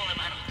considerable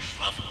amount of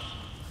trouble.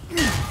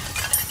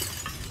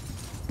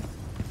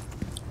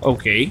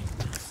 Okay.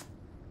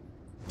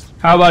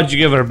 How about you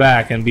give her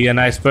back and be a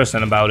nice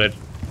person about it?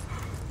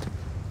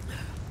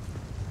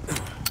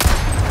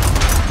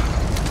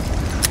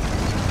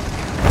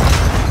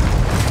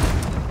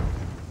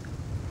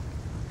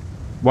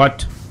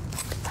 What?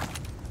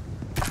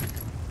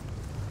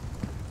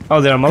 Oh,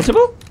 there are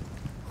multiple?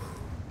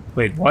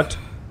 Wait, what?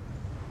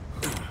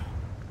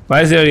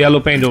 Why is there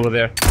yellow paint over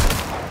there?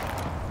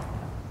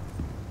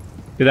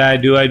 Did I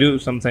do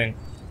something?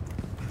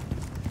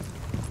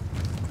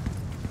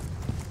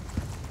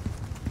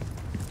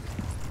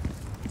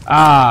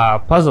 Ah,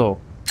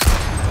 puzzle.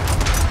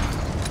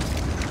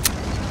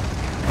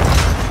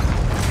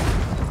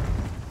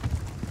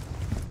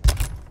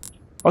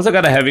 Also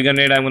got a heavy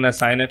grenade, I'm gonna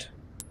assign it.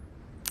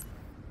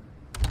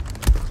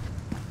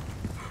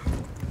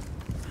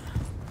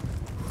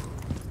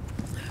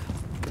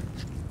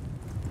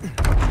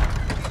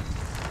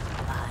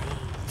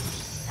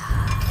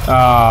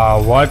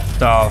 What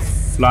the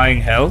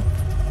flying hell?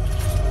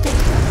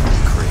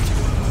 Great.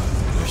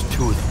 There's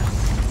two of them.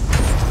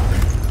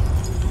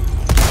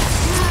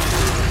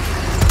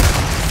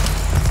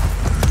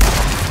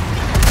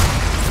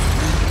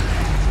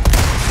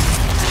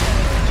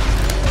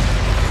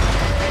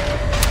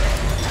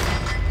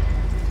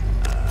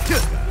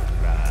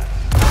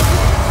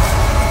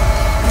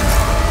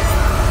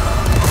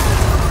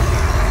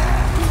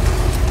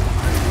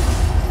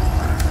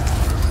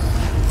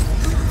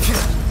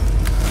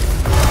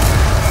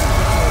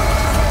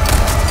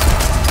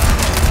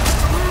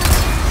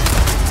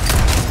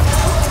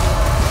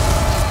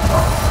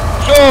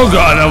 Oh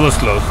god, that was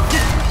close.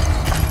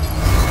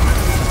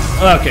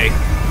 Okay.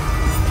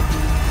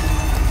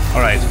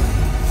 Alright.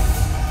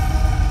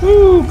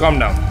 Woo, calm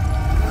down.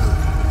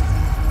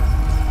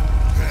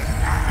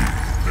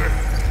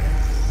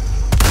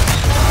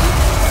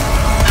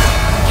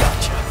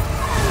 Gotcha.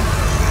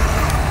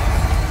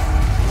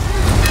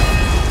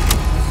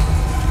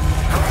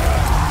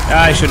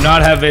 I should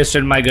not have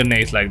wasted my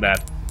grenades like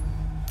that.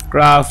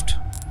 Craft.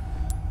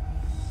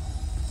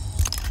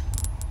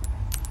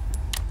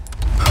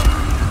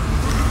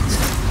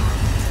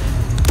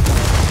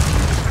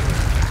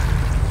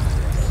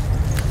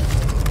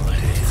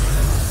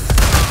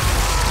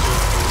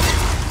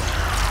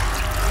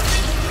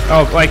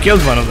 Oh, I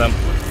killed one of them.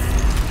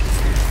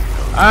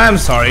 I'm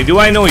sorry, do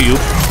I know you?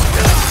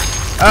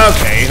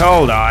 Okay,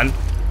 hold on.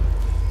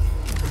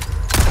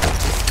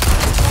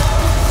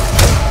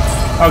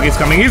 Okay, he's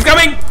coming, he's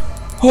coming!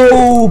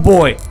 Oh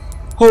boy.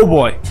 Oh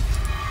boy.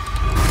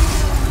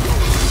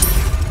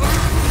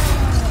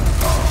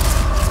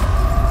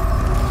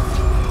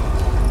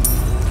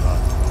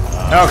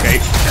 Okay.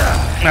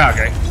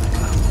 Okay.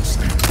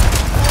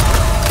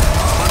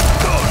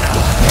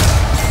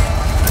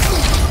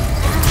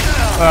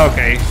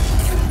 Okay.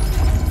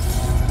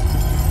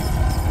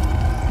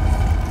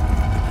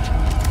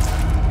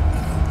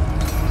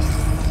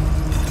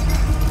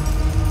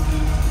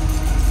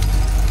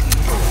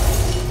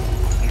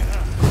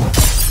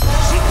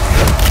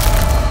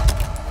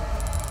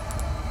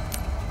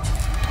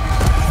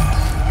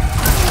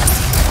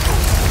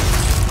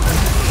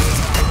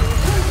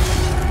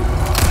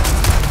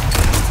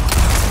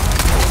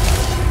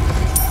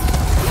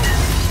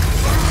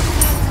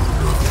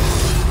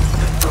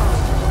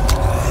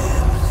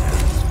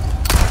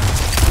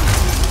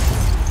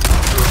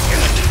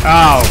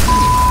 Oh,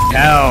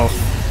 hell.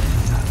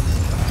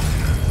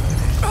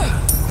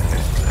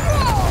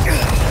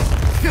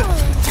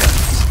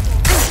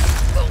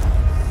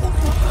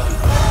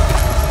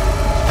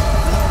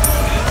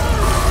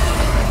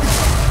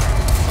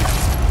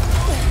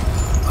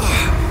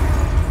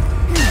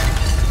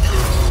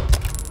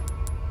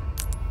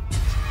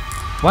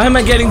 Why am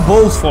I getting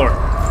bowls for?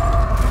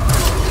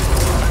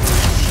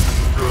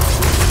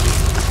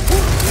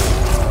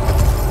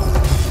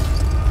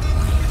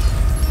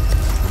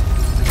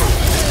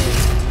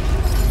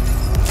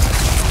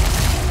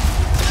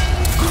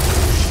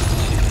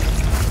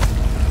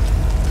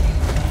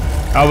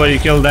 How about you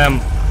kill them?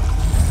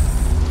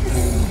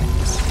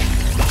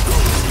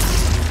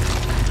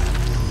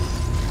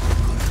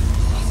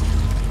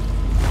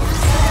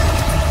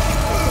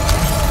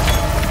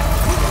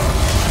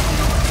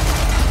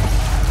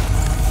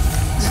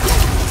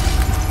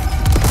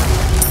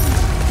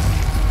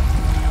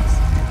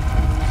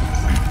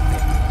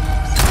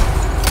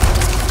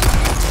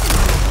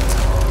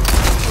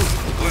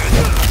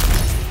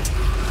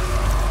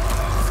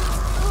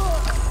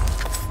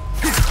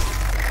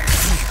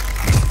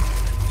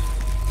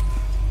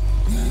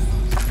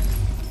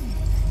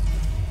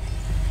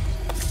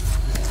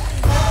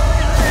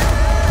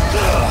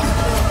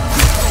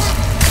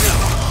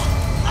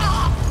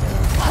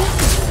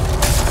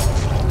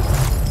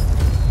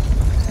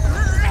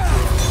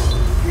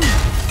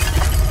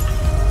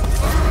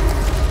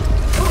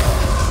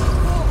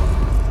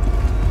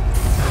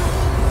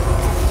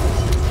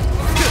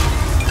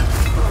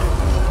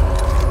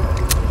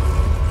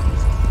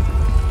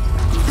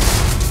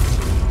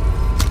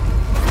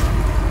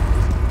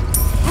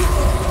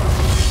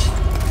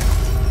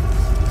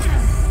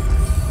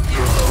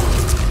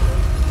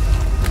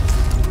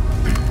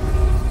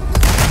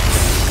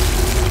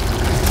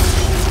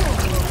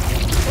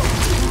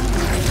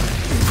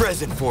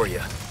 Present for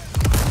you.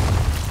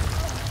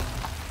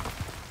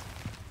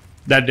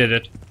 That did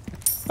it.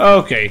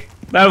 Okay,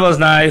 that was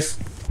nice.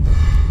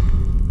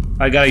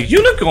 I got a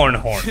unicorn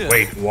horn.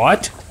 Wait,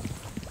 what?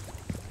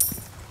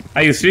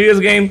 Are you serious,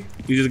 game?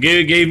 You just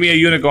gave me a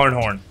unicorn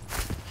horn.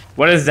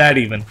 What is that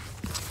even?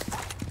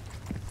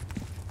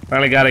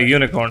 Finally got a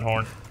unicorn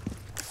horn.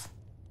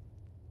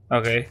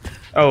 Okay.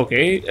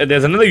 Okay,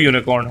 there's another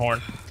unicorn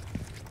horn.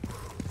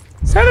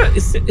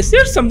 Is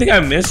there something I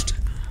missed?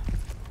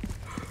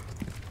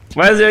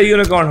 Why is there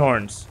unicorn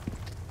horns?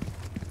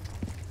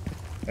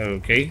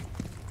 Okay.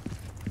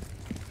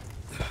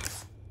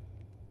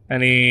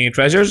 Any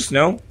treasures?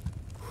 No?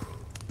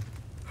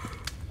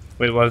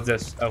 Wait, what is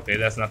this? Okay,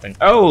 that's nothing.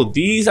 Oh,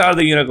 these are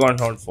the unicorn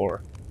horn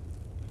for.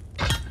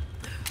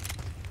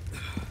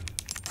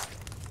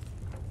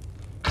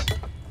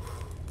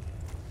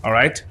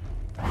 Alright.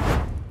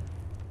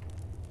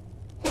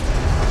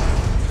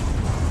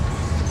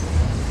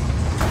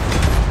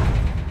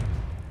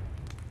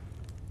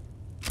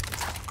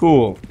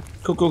 Cool.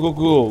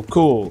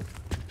 Cool.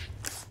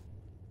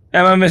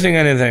 Am I missing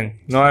anything?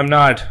 No, I'm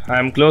not.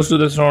 I'm close to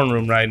the throne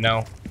room right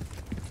now.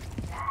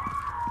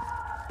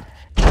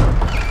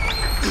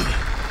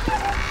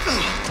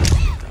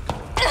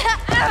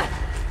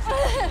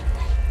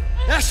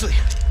 Ashley!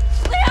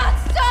 Leon,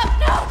 stop!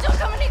 No, don't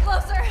come any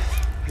closer!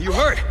 Are you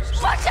hurt?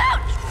 Watch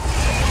out!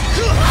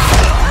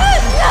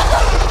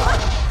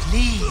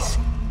 Please,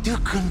 do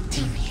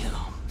continue.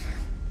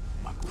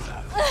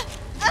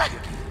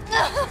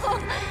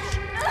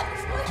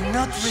 Do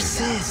not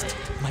resist,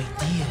 my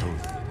dear.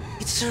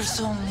 It serves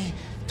only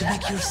to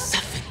make your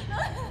suffering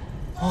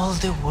all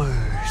the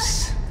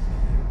worse.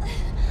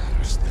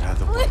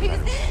 Please,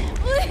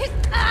 please!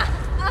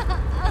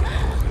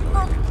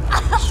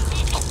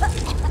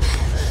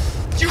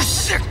 You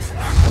sick!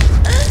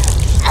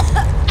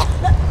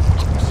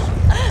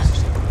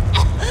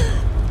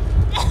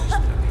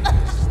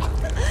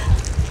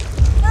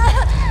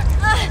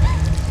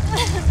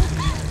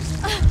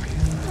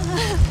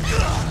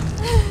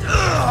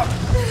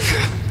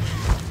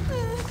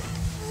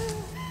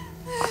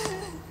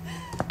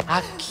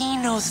 Aquí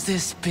nos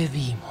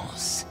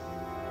despedimos,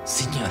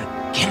 señor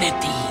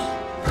Kennedy.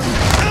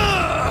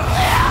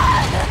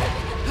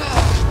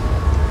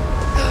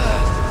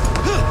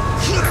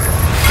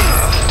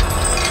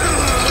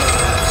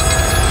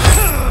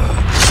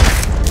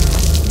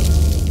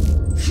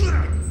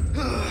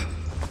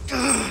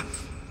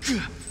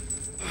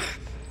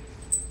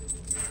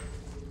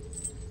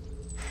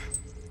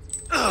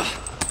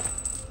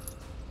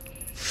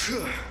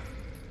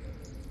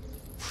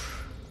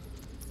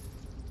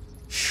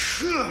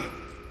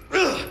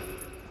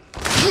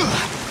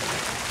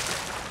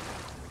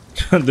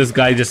 This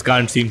guy just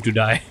can't seem to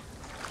die.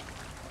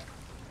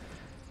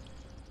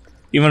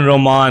 Even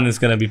Roman is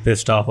gonna be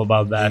pissed off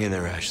about that. Hang in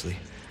there, Ashley.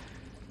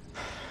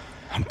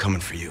 I'm coming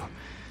for you.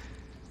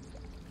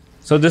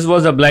 So this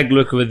was a black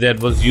liquid that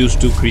was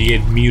used to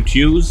create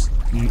Mewtwo's,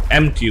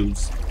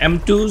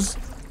 M2's?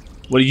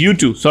 Well,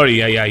 U2, sorry,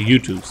 yeah,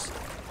 U2's.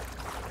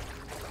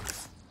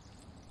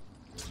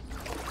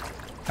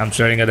 I'm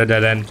staring at a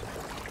dead end.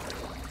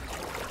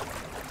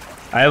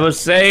 I would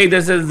say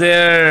this is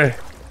their,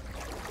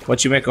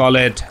 what you may call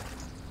it,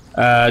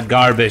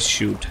 garbage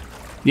chute.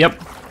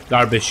 Yep,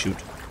 garbage chute.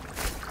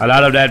 A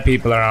lot of dead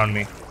people around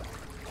me.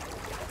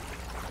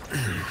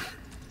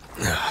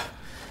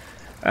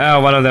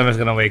 One of them is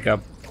gonna wake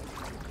up.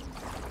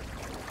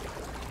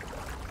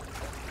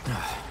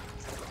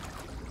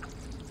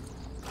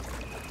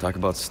 Talk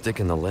about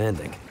sticking the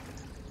landing.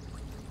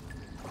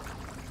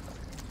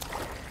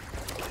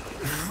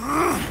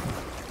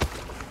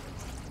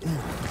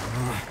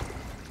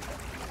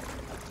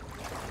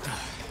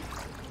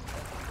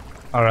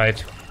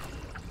 Alright.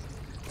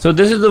 So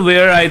this is the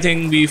where I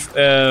think we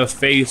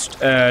faced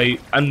the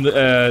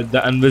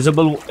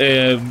invisible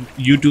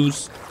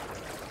U2s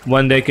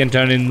when they can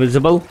turn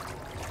invisible.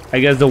 I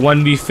guess the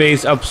one we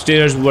faced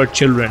upstairs were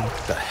children.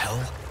 The hell?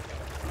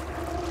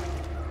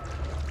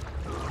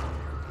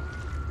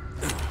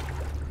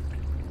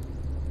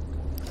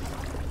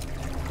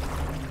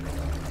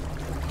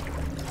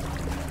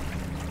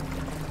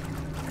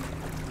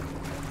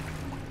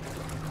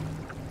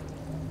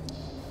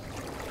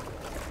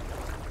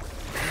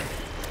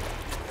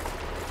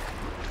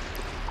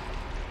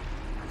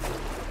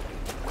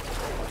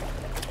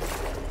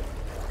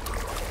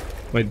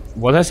 Wait,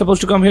 was I supposed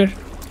to come here?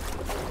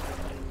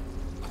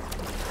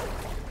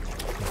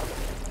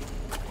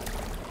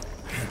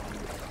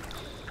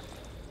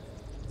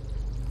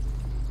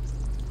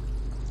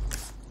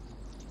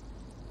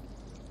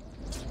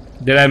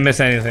 Did I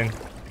miss anything?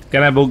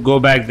 Can I go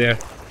back there?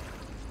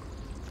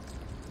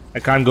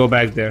 I can't go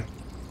back there.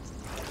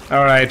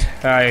 Alright,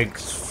 I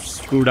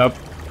screwed up.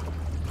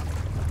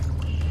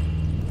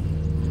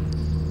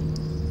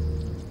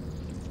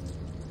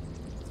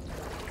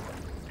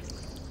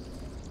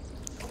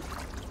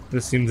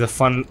 This seems a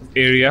fun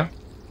area.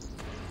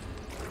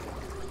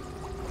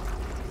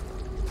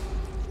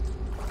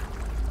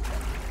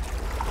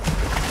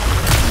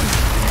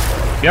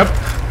 Yep.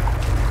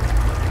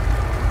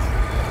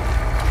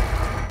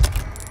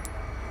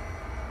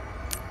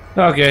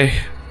 Okay.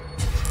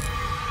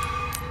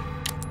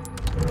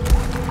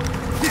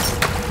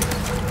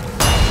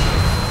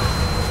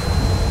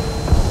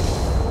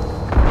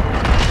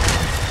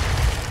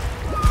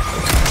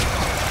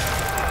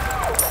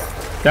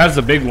 That's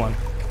the big one.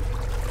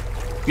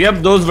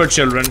 Yep, those were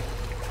children.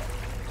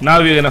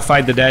 Now we're gonna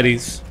fight the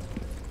daddies.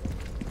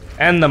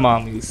 And the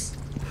mommies.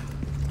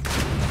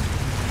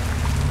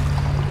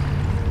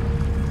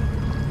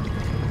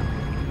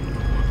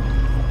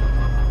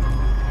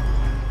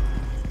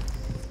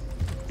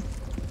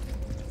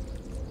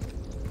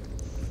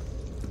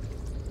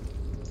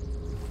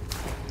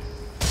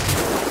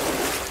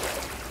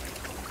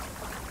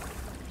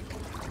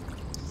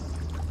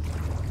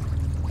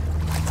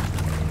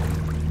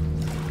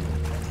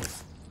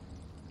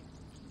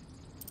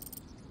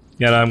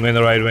 Yeah, I'm going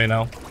the right way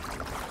now.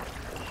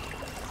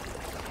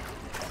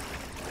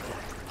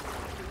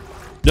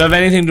 Do I have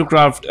anything to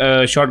craft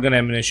shotgun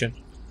ammunition?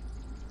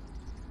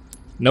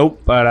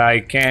 Nope, but I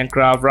can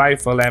craft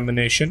rifle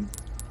ammunition.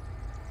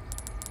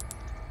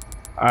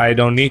 I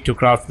don't need to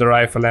craft the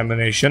rifle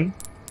ammunition.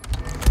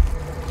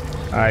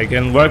 I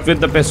can work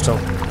with the pistol.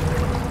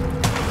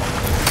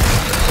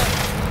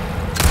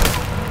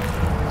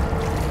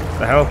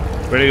 The hell?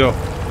 Where'd he go?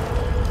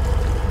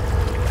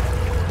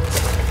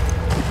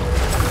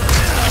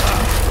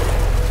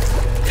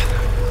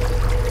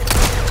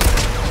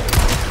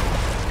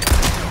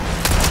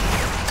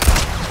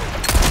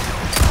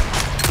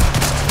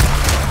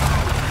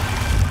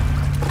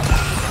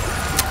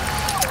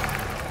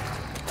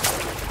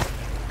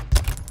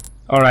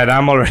 Alright,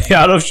 I'm already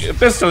out of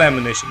pistol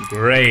ammunition.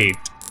 Great.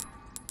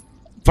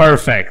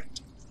 Perfect.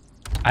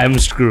 I'm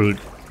screwed.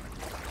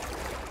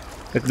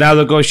 But now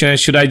the question is,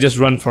 should I just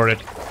run for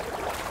it?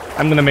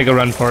 I'm gonna make a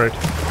run for it.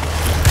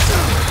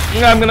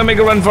 I'm gonna make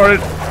a run for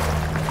it.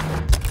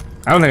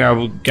 I don't think I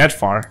will get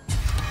far.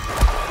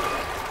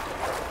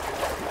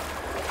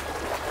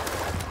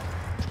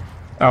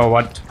 Oh,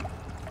 what?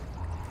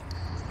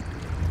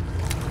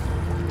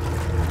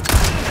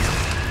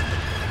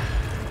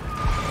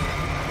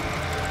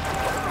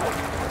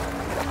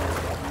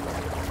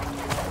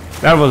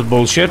 That was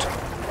bullshit.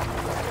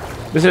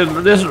 This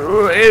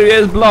area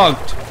is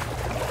blocked.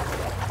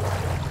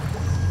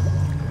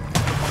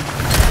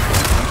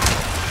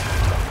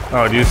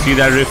 Oh, do you see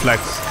that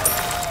reflex?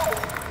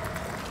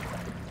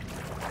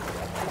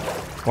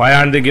 Why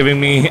aren't they giving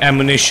me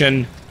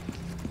ammunition?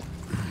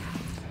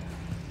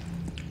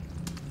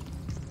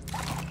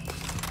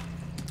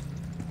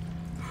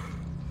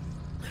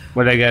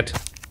 What did I get?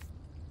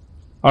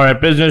 Alright,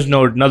 prisoner's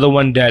note. Another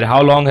one dead.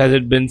 How long has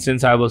it been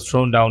since I was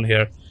thrown down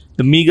here?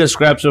 The meager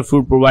scraps of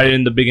food provided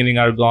in the beginning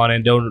are gone,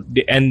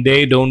 and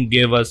they don't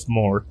give us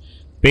more.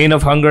 Pain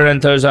of hunger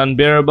and thirst are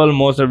unbearable.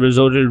 Most have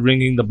resorted to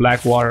drinking the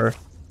black water.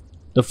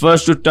 The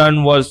first to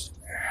turn was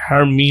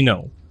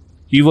Hermino.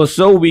 He was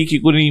so weak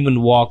he couldn't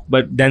even walk,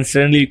 but then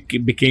suddenly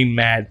became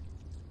mad.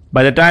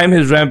 By the time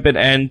his rampant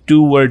and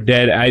 2 were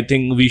dead, I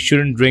think we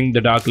shouldn't drink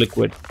the dark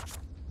liquid.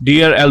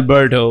 Dear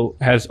Alberto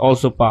has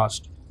also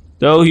passed,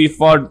 though he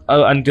fought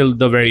until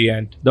the very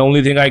end. The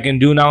only thing I can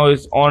do now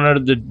is honor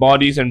the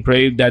bodies and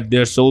pray that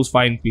their souls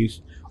find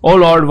peace. Oh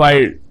Lord,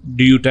 why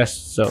do you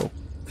test so?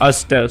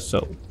 Us test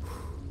so.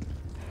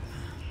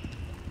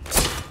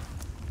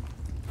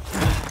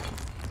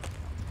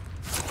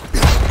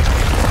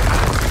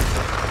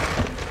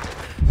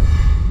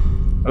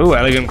 Oh,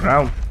 elegant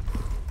crown.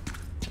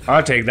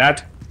 I'll take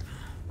that.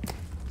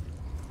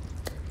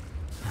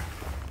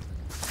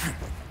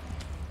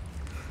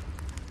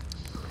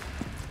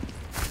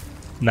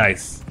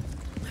 Nice.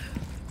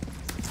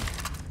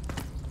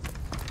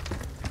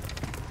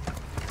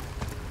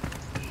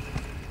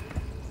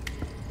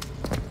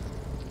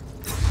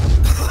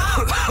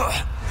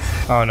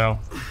 Oh no.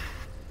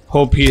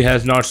 Hope he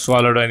has not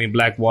swallowed any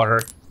black water.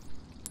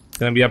 It's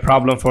gonna be a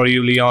problem for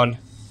you, Leon.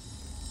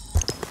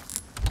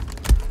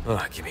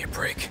 Oh, give me a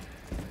break.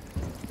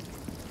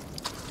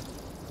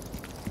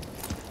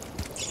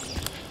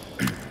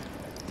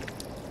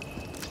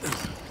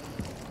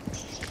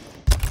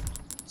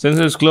 Since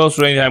it's close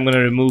range, I'm gonna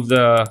remove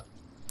the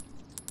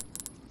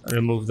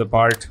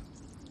part.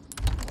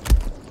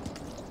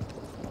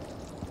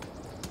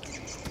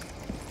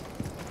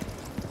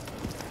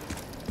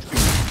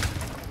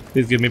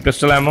 Please give me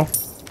pistol ammo.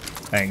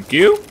 Thank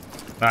you.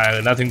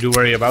 Nothing to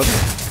worry about.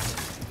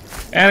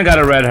 And I got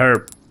a red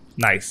herb.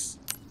 Nice.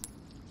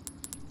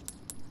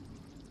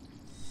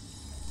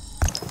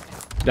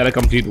 Got a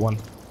complete one.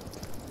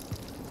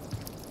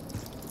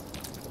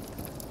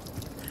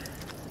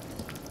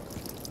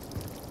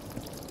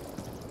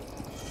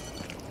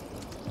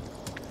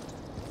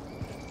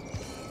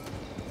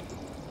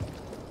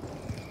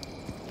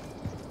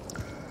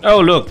 Oh,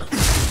 look.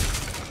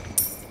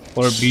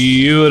 For a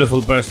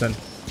beautiful person.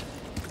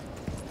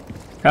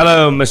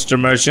 Hello, Mr.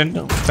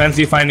 Merchant.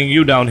 Fancy finding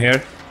you down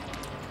here.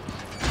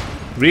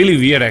 Really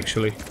weird,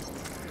 actually.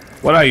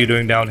 What are you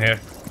doing down here?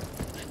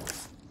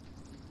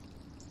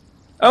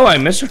 Oh, I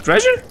missed a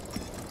treasure?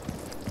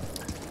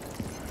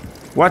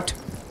 What?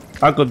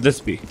 How could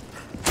this be?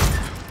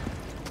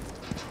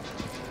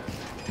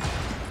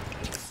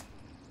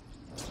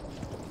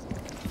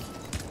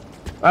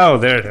 Oh,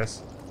 there it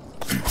is.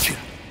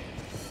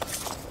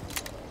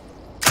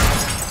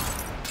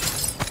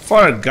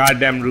 For a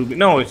goddamn ruby.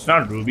 No, it's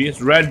not ruby,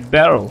 it's red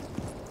beryl.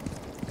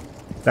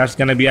 That's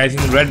gonna be, I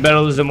think red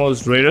beryl is the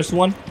most rarest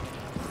one,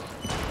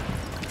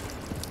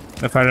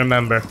 if I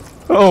remember.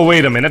 Oh,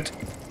 wait a minute.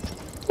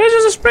 There's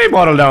just a spray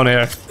bottle down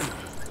here.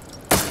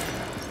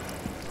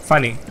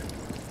 Funny.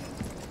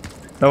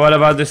 So what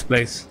about this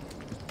place?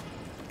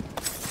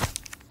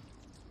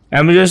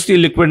 Emergency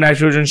liquid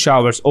nitrogen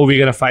showers. Oh, we're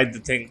gonna fight the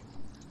thing.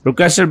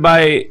 Requested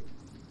by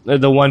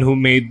the one who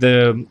made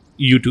the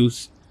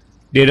U2s.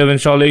 Date of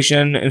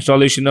installation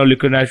of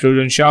liquid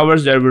nitrogen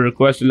showers that were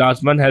requested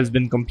last month has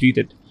been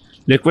completed.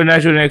 Liquid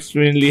nitrogen is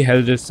extremely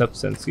hazardous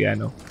substance. Yeah, I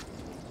know.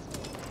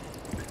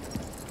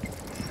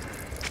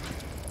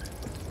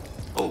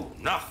 Oh,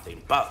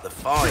 nothing but the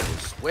final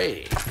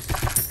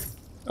squeeze.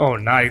 Oh,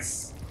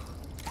 nice.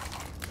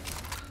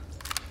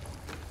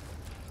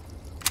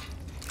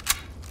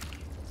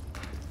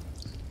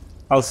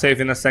 I'll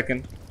save in a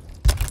second.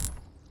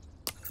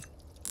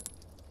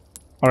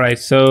 Alright,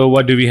 so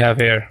what do we have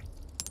here?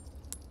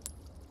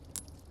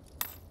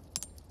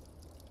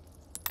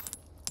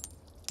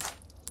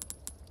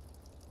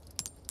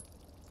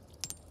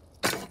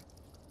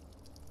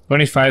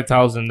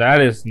 $25,000.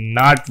 That is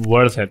not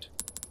worth it.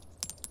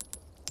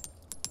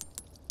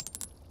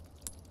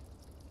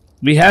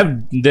 We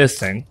have this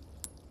thing.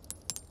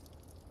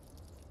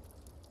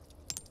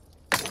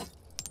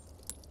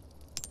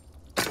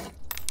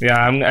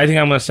 Yeah, I think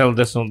I'm gonna sell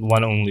this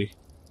one only.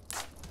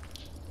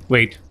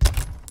 Wait.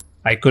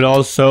 I could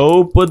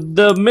also put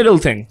the middle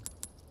thing.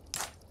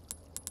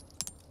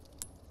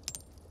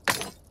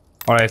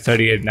 Alright,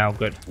 38 now,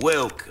 good.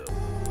 Welcome.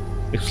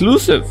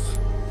 Exclusive.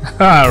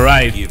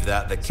 Alright. Give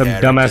that the Some care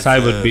it dumbass I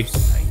would be.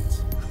 deserves,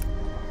 mate.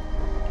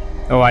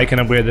 Oh, I can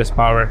upgrade this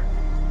power.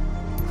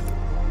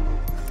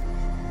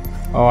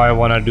 Oh, I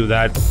wanna do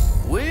that.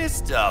 We're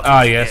starting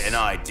to yes. get an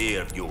idea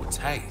of your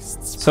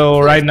tastes. So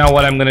right now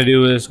what I'm gonna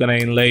do is gonna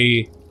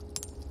inlay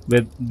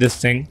with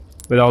this thing,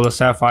 with all the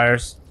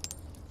sapphires.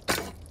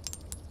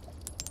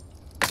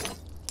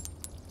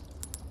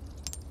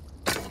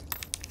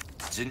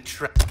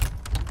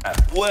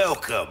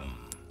 Welcome.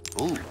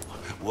 Ooh,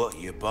 what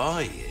you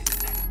buying?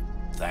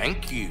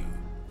 Thank you.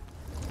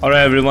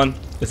 Alright everyone,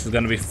 this is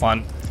gonna be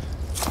fun.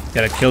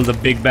 Gotta kill the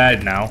big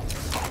bad now.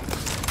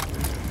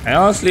 I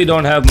honestly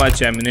don't have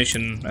much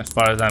ammunition as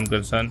far as I'm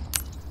concerned.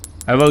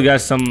 I will get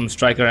some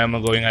striker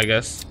ammo going, I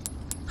guess.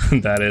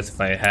 That is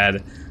if I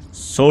had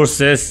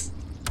sources.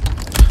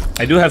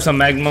 I do have some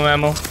magnum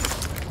ammo.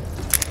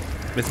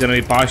 It's gonna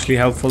be partially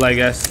helpful, I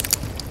guess.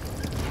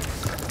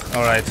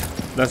 Alright,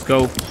 let's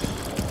go.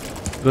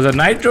 Because the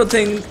nitro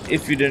thing,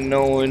 if you didn't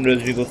know in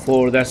Resident Evil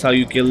 4, that's how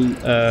you kill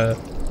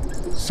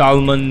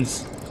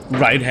Salmon's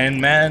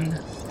right-hand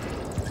man.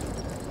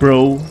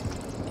 Bro.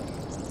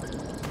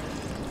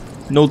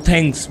 No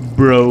thanks,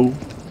 bro.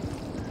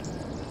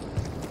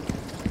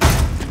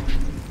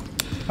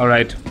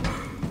 Alright.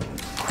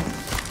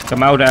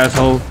 Come out,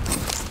 asshole.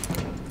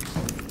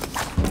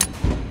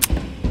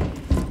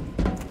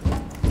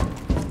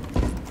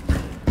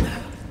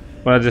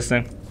 What is this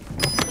thing?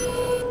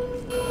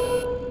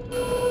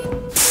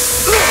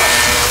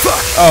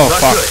 Oh,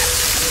 fuck.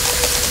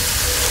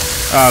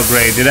 Oh,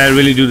 great. Did I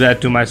really do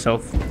that to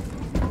myself?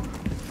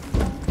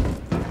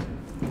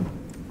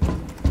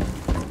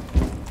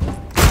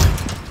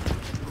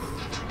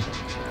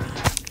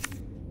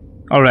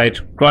 Alright.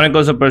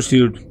 Chronicles of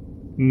Pursuit.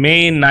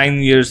 May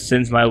 9 years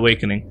since my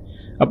awakening.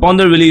 Upon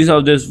the release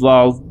of this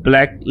valve,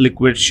 black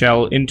liquid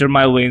shall enter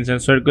my veins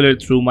and circulate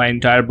through my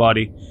entire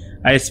body.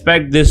 I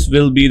expect this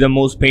will be the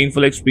most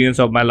painful experience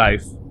of my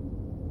life.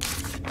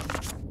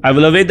 I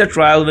will await the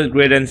trial with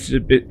great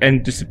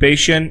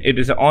anticipation. It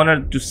is an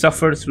honor to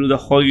suffer through the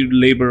holy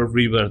labor of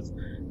rebirth.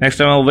 Next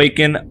time I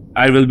awaken,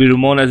 I will be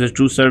reborn as a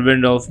true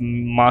servant of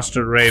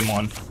Master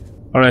Raymond.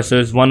 Alright, so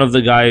it's one of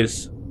the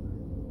guys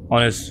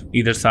on his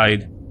either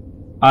side.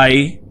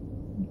 I,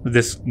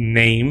 this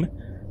name,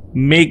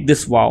 make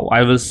this vow.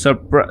 I will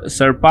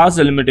surpass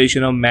the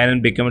limitation of man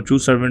and become a true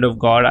servant of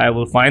God. I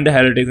will find the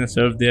heretics and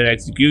serve their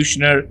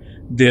executioner,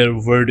 their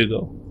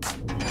vertigo.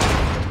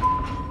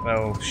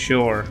 Well,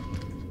 sure.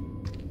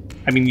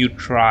 I mean, you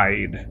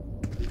tried.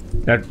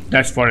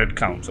 That's what it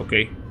counts,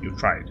 okay? You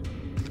tried.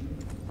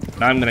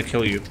 Now I'm gonna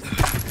kill you.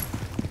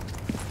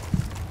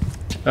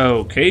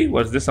 Okay,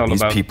 what's this all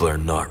about? These people are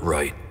not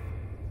right.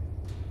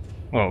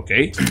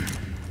 Okay.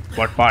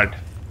 What part?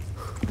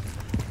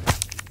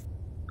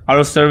 Out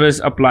of service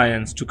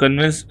appliance. To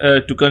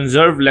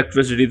conserve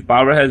electricity, the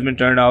power has been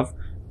turned off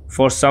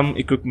for some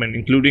equipment,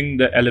 including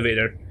the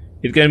elevator.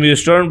 It can be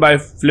restored by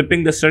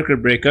flipping the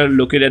circuit breaker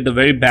located at the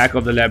very back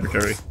of the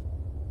laboratory.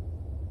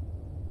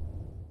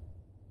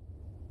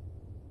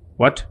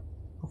 What?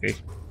 Okay.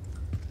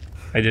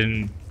 I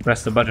didn't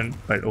press the button,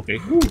 but okay.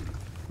 Ooh,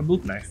 a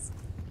boot knife.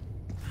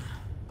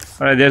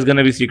 Alright, there's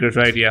gonna be secrets,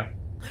 right? Yeah.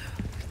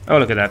 Oh,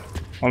 look at that.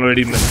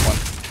 Already missed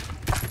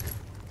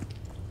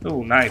one.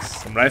 Oh,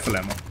 nice. Some rifle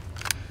ammo.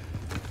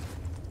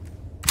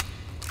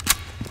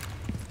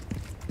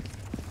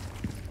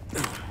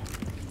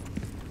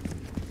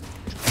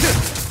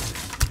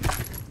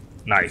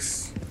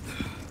 Nice.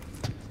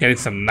 Getting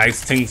some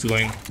nice things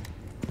going.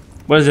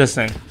 What is this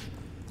thing?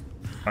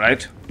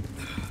 Alright.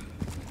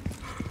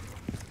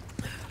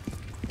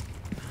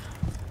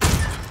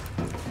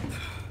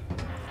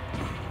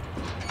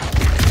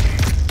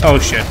 Oh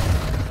shit.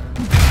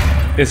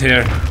 It's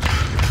here.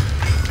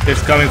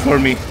 It's coming for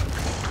me.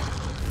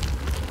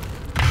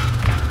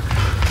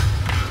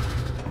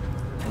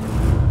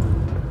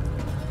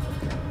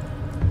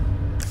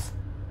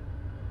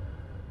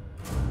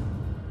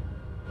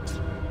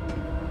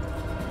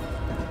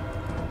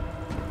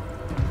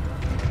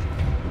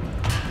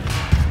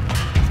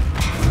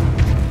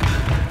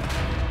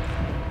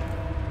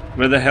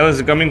 Where the hell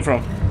is it coming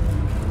from?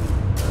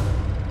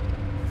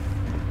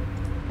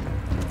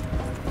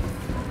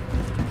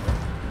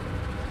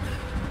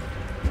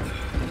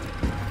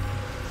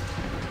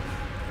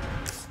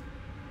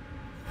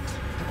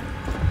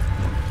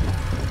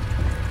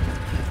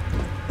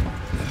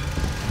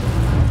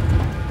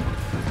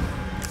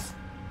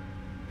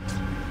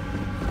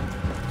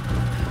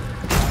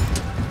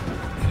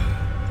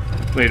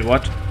 Wait,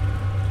 what?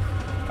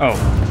 Oh.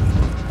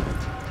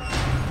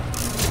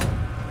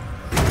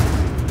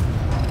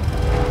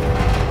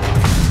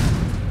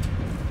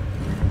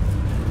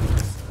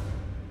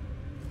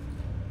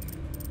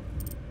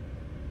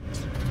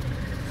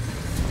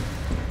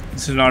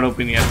 This is not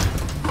open yet.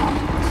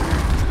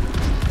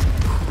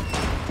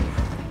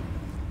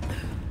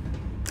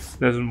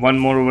 There's one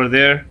more over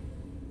there.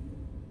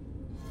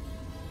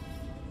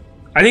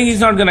 I think he's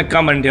not gonna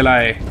come until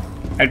I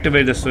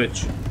activate the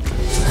switch.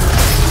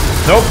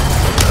 Nope.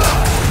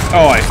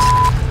 Oh,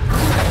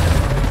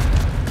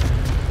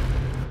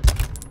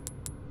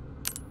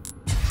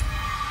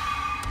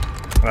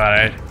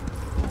 Alright.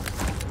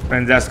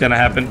 When that's gonna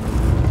happen.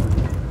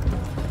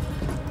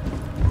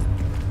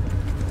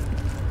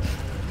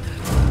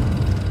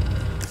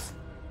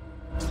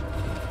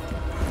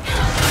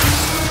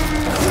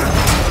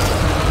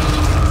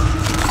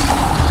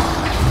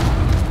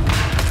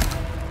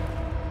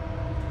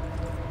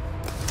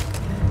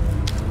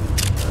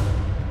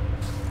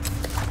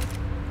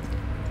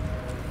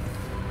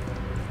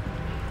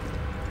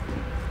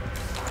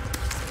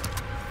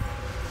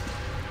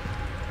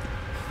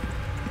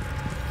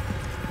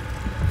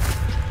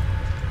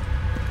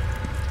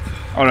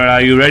 Alright,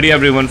 are you ready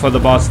everyone for the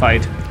boss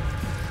fight?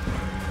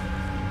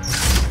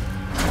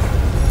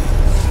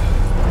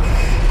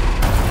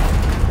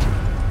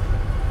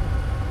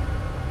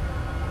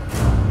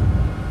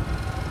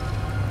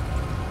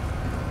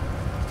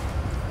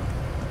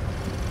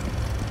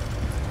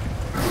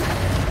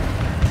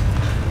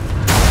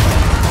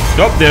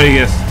 Oh, there he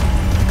is.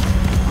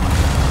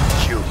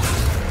 You.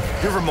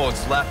 You're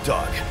Ramon's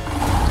lapdog.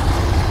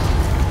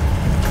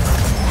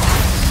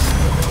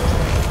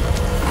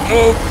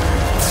 Oh.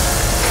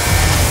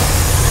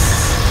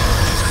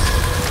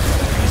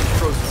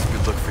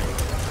 Look for you.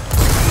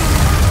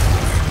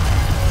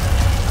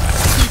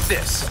 Eat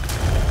this.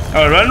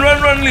 Oh, run,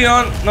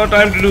 Leon. No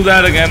time to do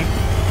that again.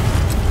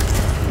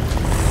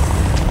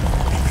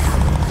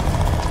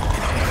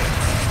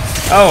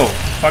 Oh,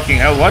 fucking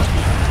hell, what?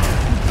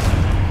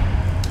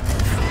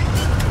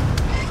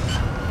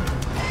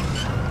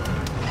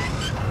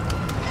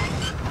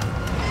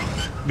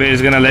 Wait,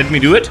 he's gonna let me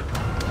do it?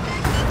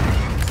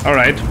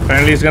 Alright,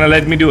 apparently he's gonna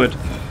let me do it.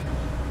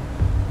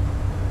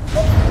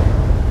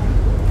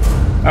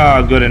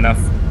 Ah, good enough.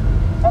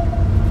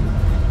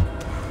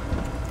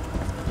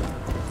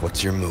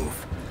 What's your move?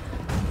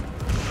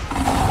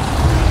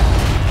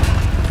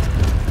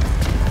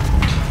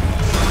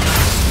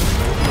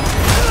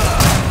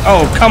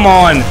 Oh, come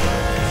on!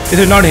 Is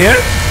it not here?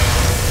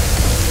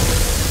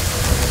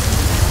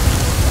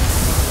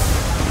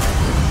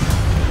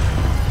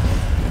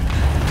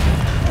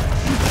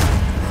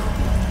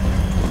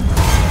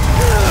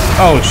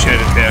 Oh shit,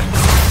 it's there.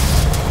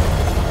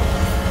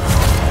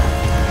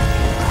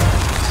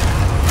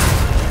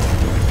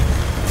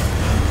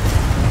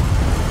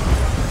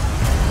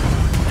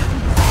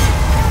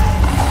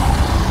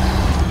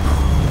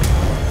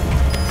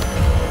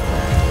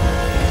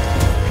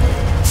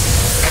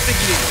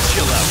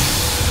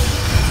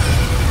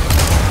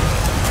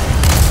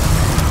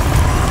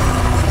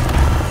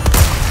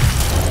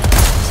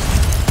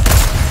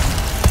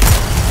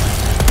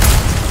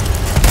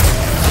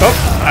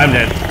 Oh, I'm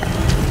dead.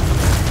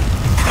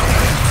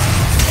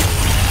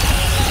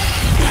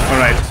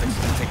 Alright. It's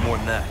gonna take more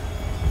than that.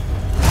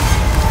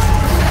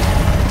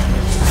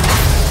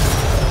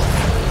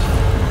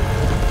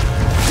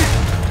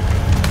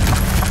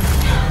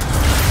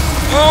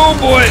 Oh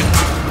boy!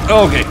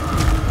 Okay.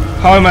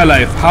 How am I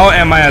alive? How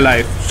am I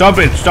alive? Stop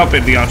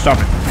it, Leon, stop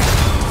it.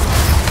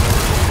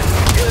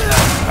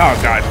 Oh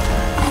god.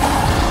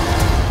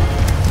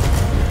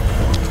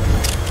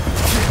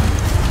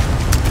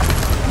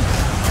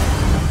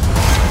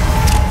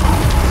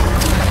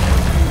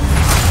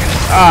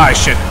 Ah,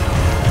 shit.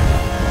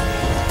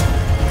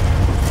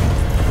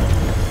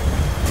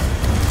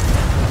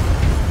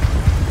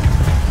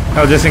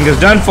 Now this thing is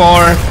done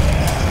for.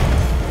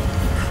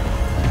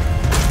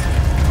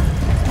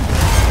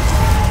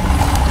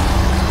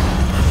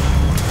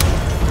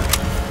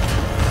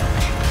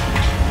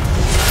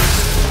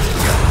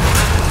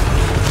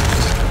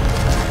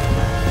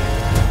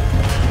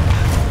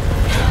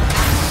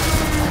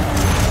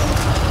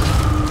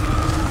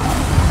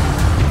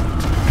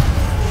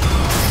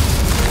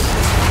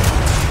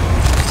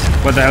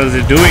 What the hell is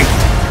it doing?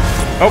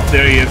 Oh,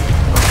 there he is.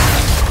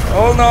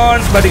 Hold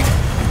on, buddy.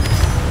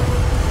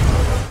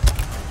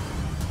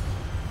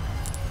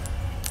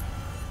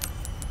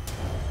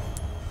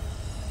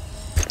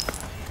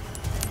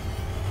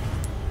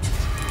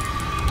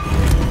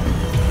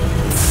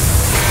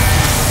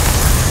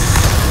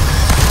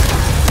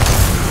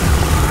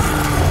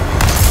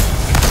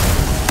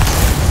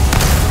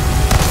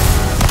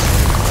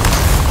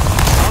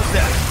 How's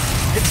that?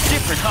 It's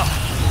different,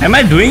 huh? Am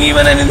I doing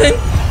even anything?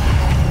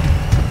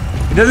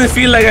 It doesn't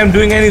feel like I'm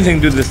doing anything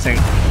to this thing.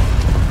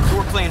 So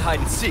we're playing hide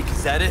and seek,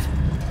 is that it?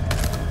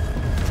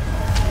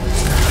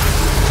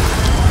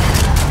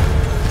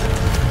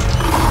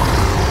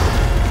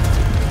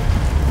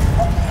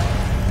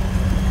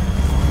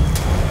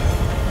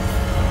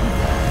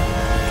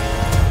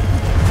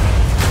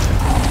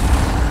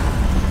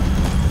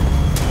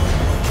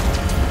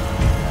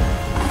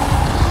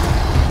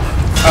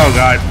 Oh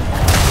god.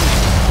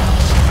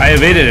 I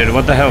evaded it,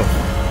 what the hell?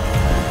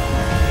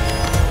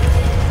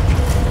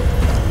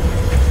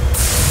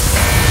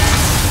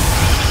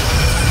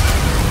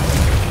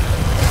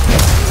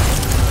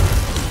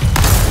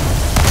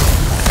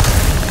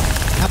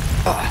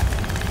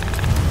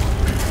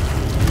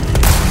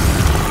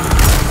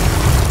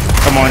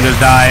 Come on, just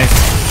die.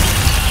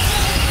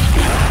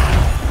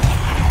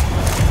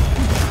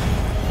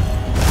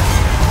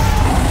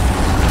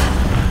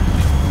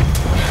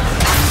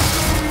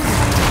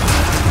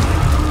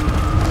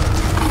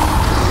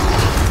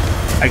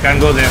 I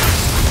can't go there.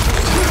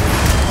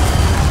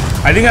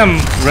 I think I'm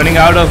running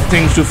out of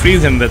things to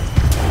freeze him with.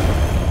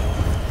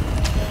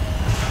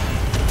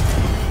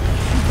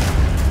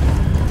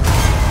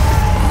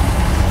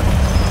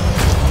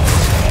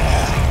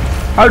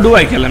 How do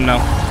I kill him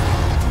now?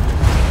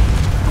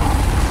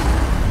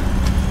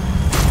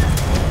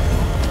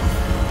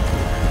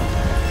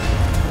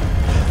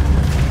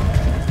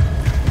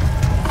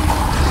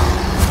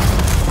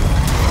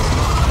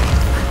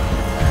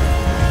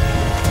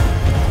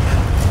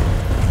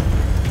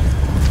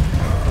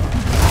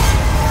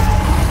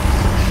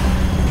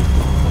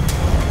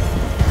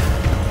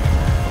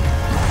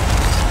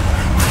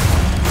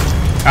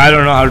 I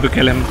don't know how to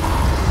kill him.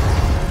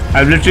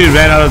 I've literally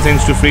ran out of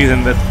things to freeze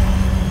him with.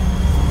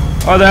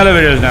 Oh, the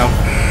elevator is down.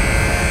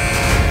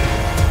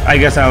 I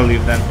guess I'll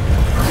leave then.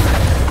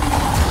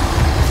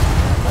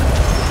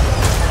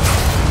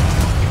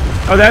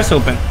 Oh, that's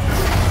open.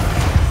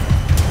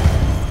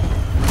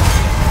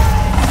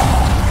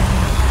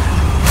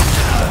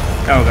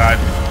 Oh god.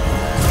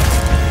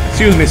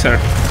 Excuse me, sir.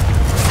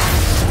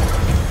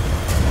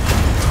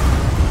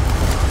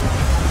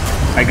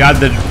 I got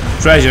the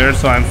treasure,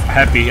 so I'm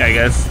happy, I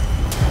guess.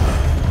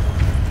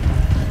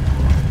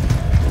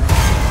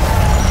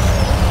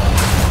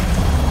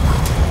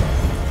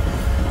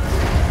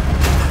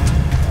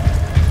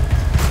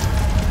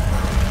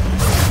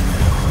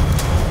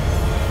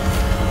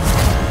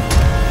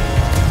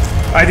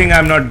 I think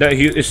I'm not done.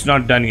 It's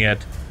not done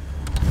yet.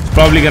 It's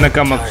probably gonna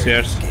come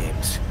upstairs.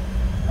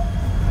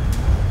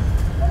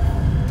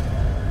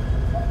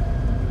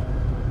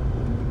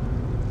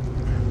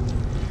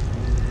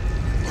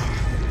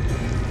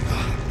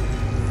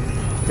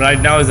 Right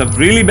now is a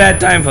really bad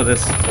time for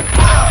this.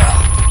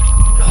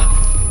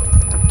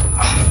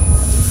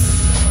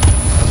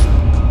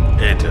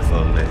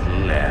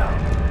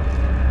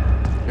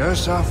 Your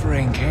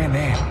suffering can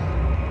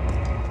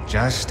end,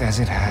 just as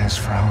it has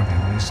for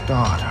our newest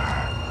daughter.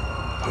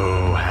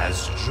 who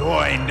has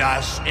joined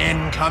us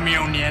in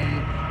communion,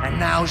 and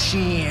now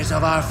she is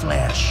of our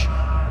flesh,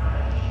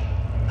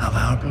 of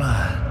our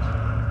blood.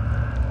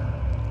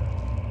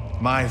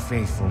 My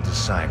faithful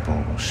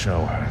disciple will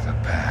show her the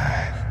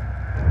path.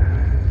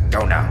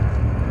 Go now.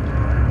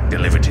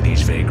 Deliver to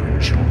these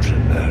vagrant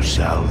children their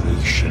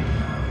salvation.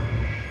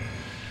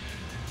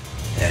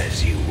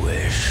 As you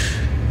wish.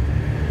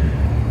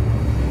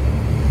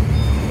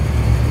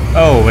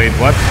 Oh, wait,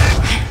 what?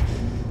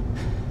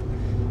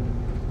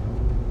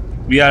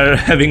 We are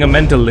having a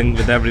mental link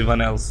with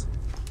everyone else.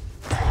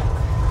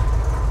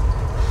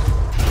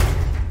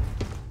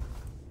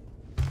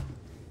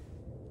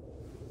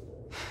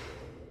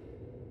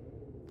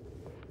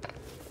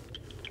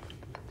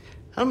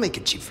 I'll make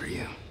it cheap for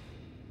you.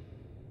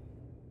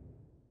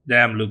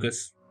 Damn,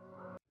 Lucas.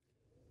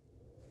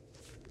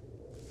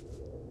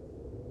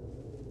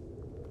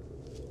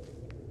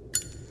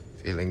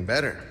 Feeling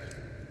better?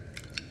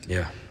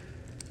 Yeah.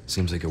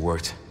 Seems like it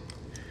worked.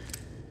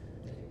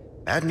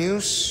 Bad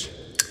news?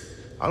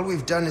 All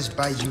we've done is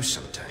buy you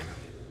some time.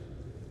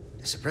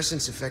 The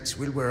suppressant's effects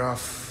will wear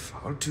off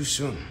all too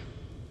soon.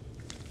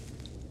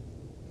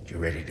 You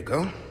ready to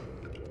go?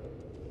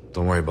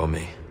 Don't worry about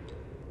me.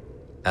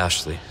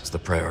 Ashley is the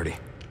priority.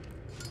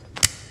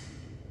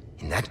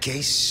 In that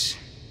case,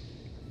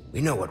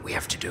 we know what we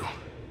have to do.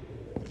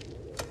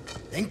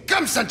 Then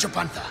come, Sancho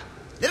Panza!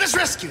 Let us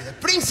rescue the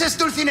Princess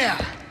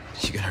Dulcinea!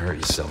 You're gonna hurt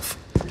yourself.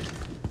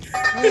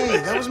 Hey,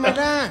 that was my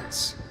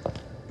dance.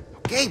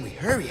 Okay, we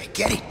hurry, I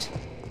get it.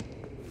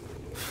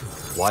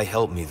 Why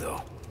help me,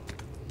 though?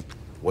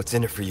 What's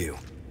in it for you?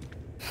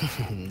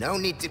 No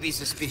need to be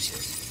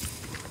suspicious.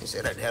 I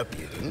said I'd help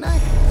you, didn't I?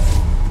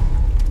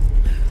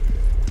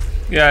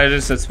 Yeah, it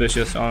is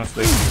suspicious,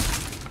 honestly.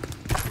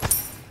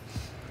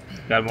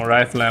 Got more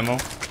rifle ammo.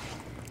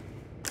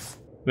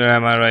 Where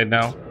am I right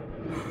now?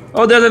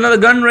 Oh, there's another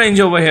gun range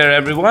over here,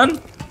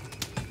 everyone.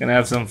 Gonna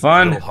have some A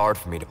fun. little hard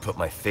for me to put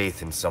my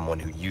faith in someone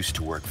who used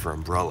to work for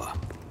Umbrella.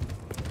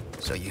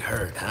 So you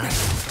heard, huh?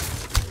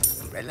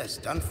 Umbrella's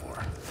done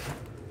for.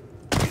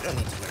 You don't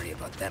need to worry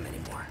about them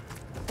anymore.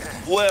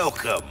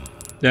 Welcome.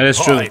 That is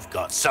true. I've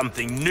got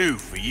something new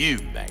for you,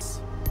 mate.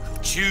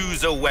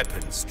 Choose a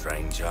weapon,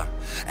 stranger,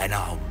 and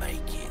I'll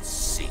make it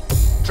sing.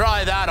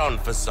 Try that on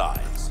for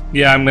size.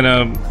 Yeah, I'm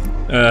gonna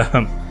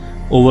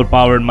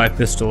overpower my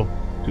pistol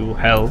to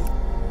hell.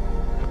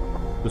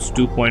 It's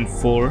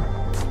 2.4.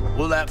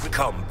 We'll have to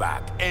come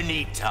back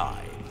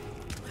anytime.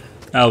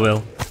 I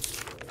will.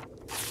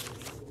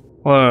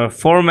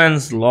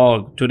 Foreman's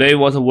log. Today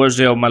was the worst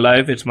day of my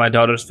life. It's my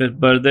daughter's 5th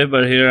birthday,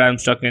 but here I'm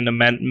stuck in a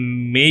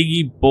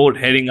Maggie boat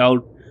heading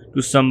out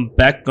to some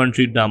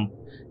backcountry dump.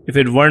 If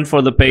it weren't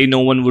for the pay, no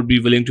one would be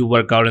willing to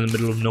work out in the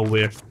middle of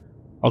nowhere.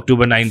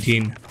 October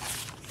 19.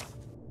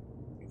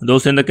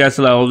 Those in the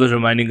castle are always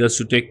reminding us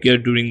to take care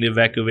during the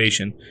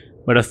evacuation,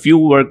 but a few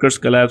workers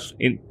collapsed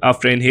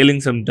after inhaling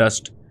some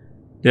dust.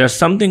 There's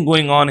something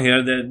going on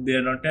here that they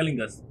are not telling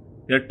us.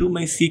 There are too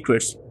many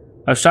secrets.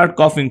 I start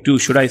coughing too.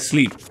 Should I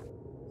sleep?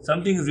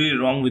 Something is really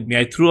wrong with me.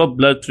 I threw up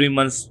blood 3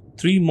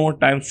 more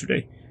times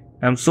today.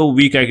 I'm so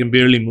weak I can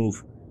barely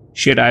move.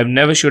 Shit, I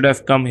never should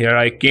have come here.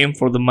 I came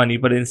for the money,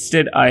 but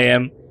instead I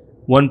am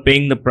one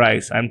paying the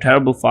price. I'm a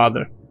terrible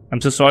father. I'm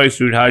so sorry,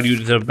 sweetheart. You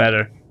deserve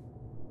better.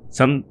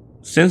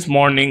 Since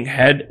morning,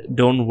 head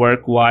don't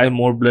work. Why?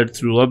 More blood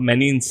threw up.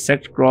 Many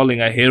insects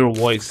crawling. I hear a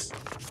voice.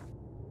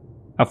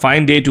 A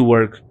fine day to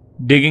work.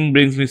 Digging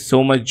brings me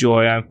so much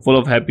joy. I'm full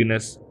of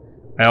happiness.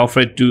 I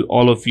offer it to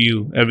all of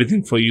you.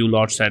 Everything for you,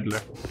 Lord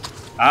Sadler.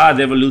 Ah,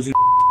 they were losing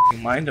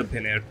mind up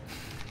in here.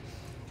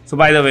 So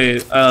by the way,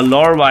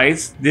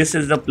 lore-wise, this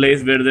is the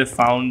place where they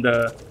found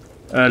the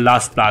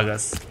Las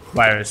Plagas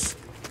virus.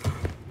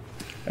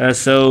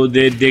 So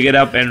they dig it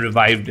up and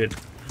revived it.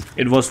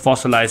 It was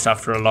fossilized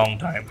after a long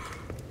time.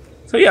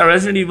 So yeah,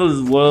 Resident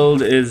Evil's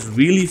world is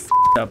really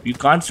f***ed up. You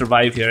can't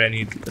survive here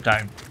any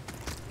time.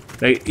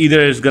 Like, either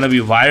it's gonna be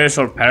virus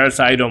or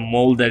parasite or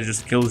mold that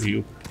just kills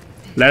you.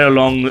 Let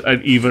alone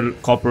an evil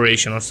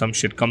corporation or some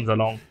shit comes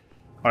along.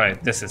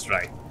 Alright, this is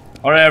right.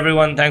 Alright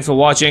everyone, thanks for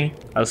watching.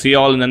 I'll see you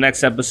all in the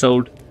next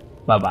episode.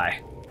 Bye bye.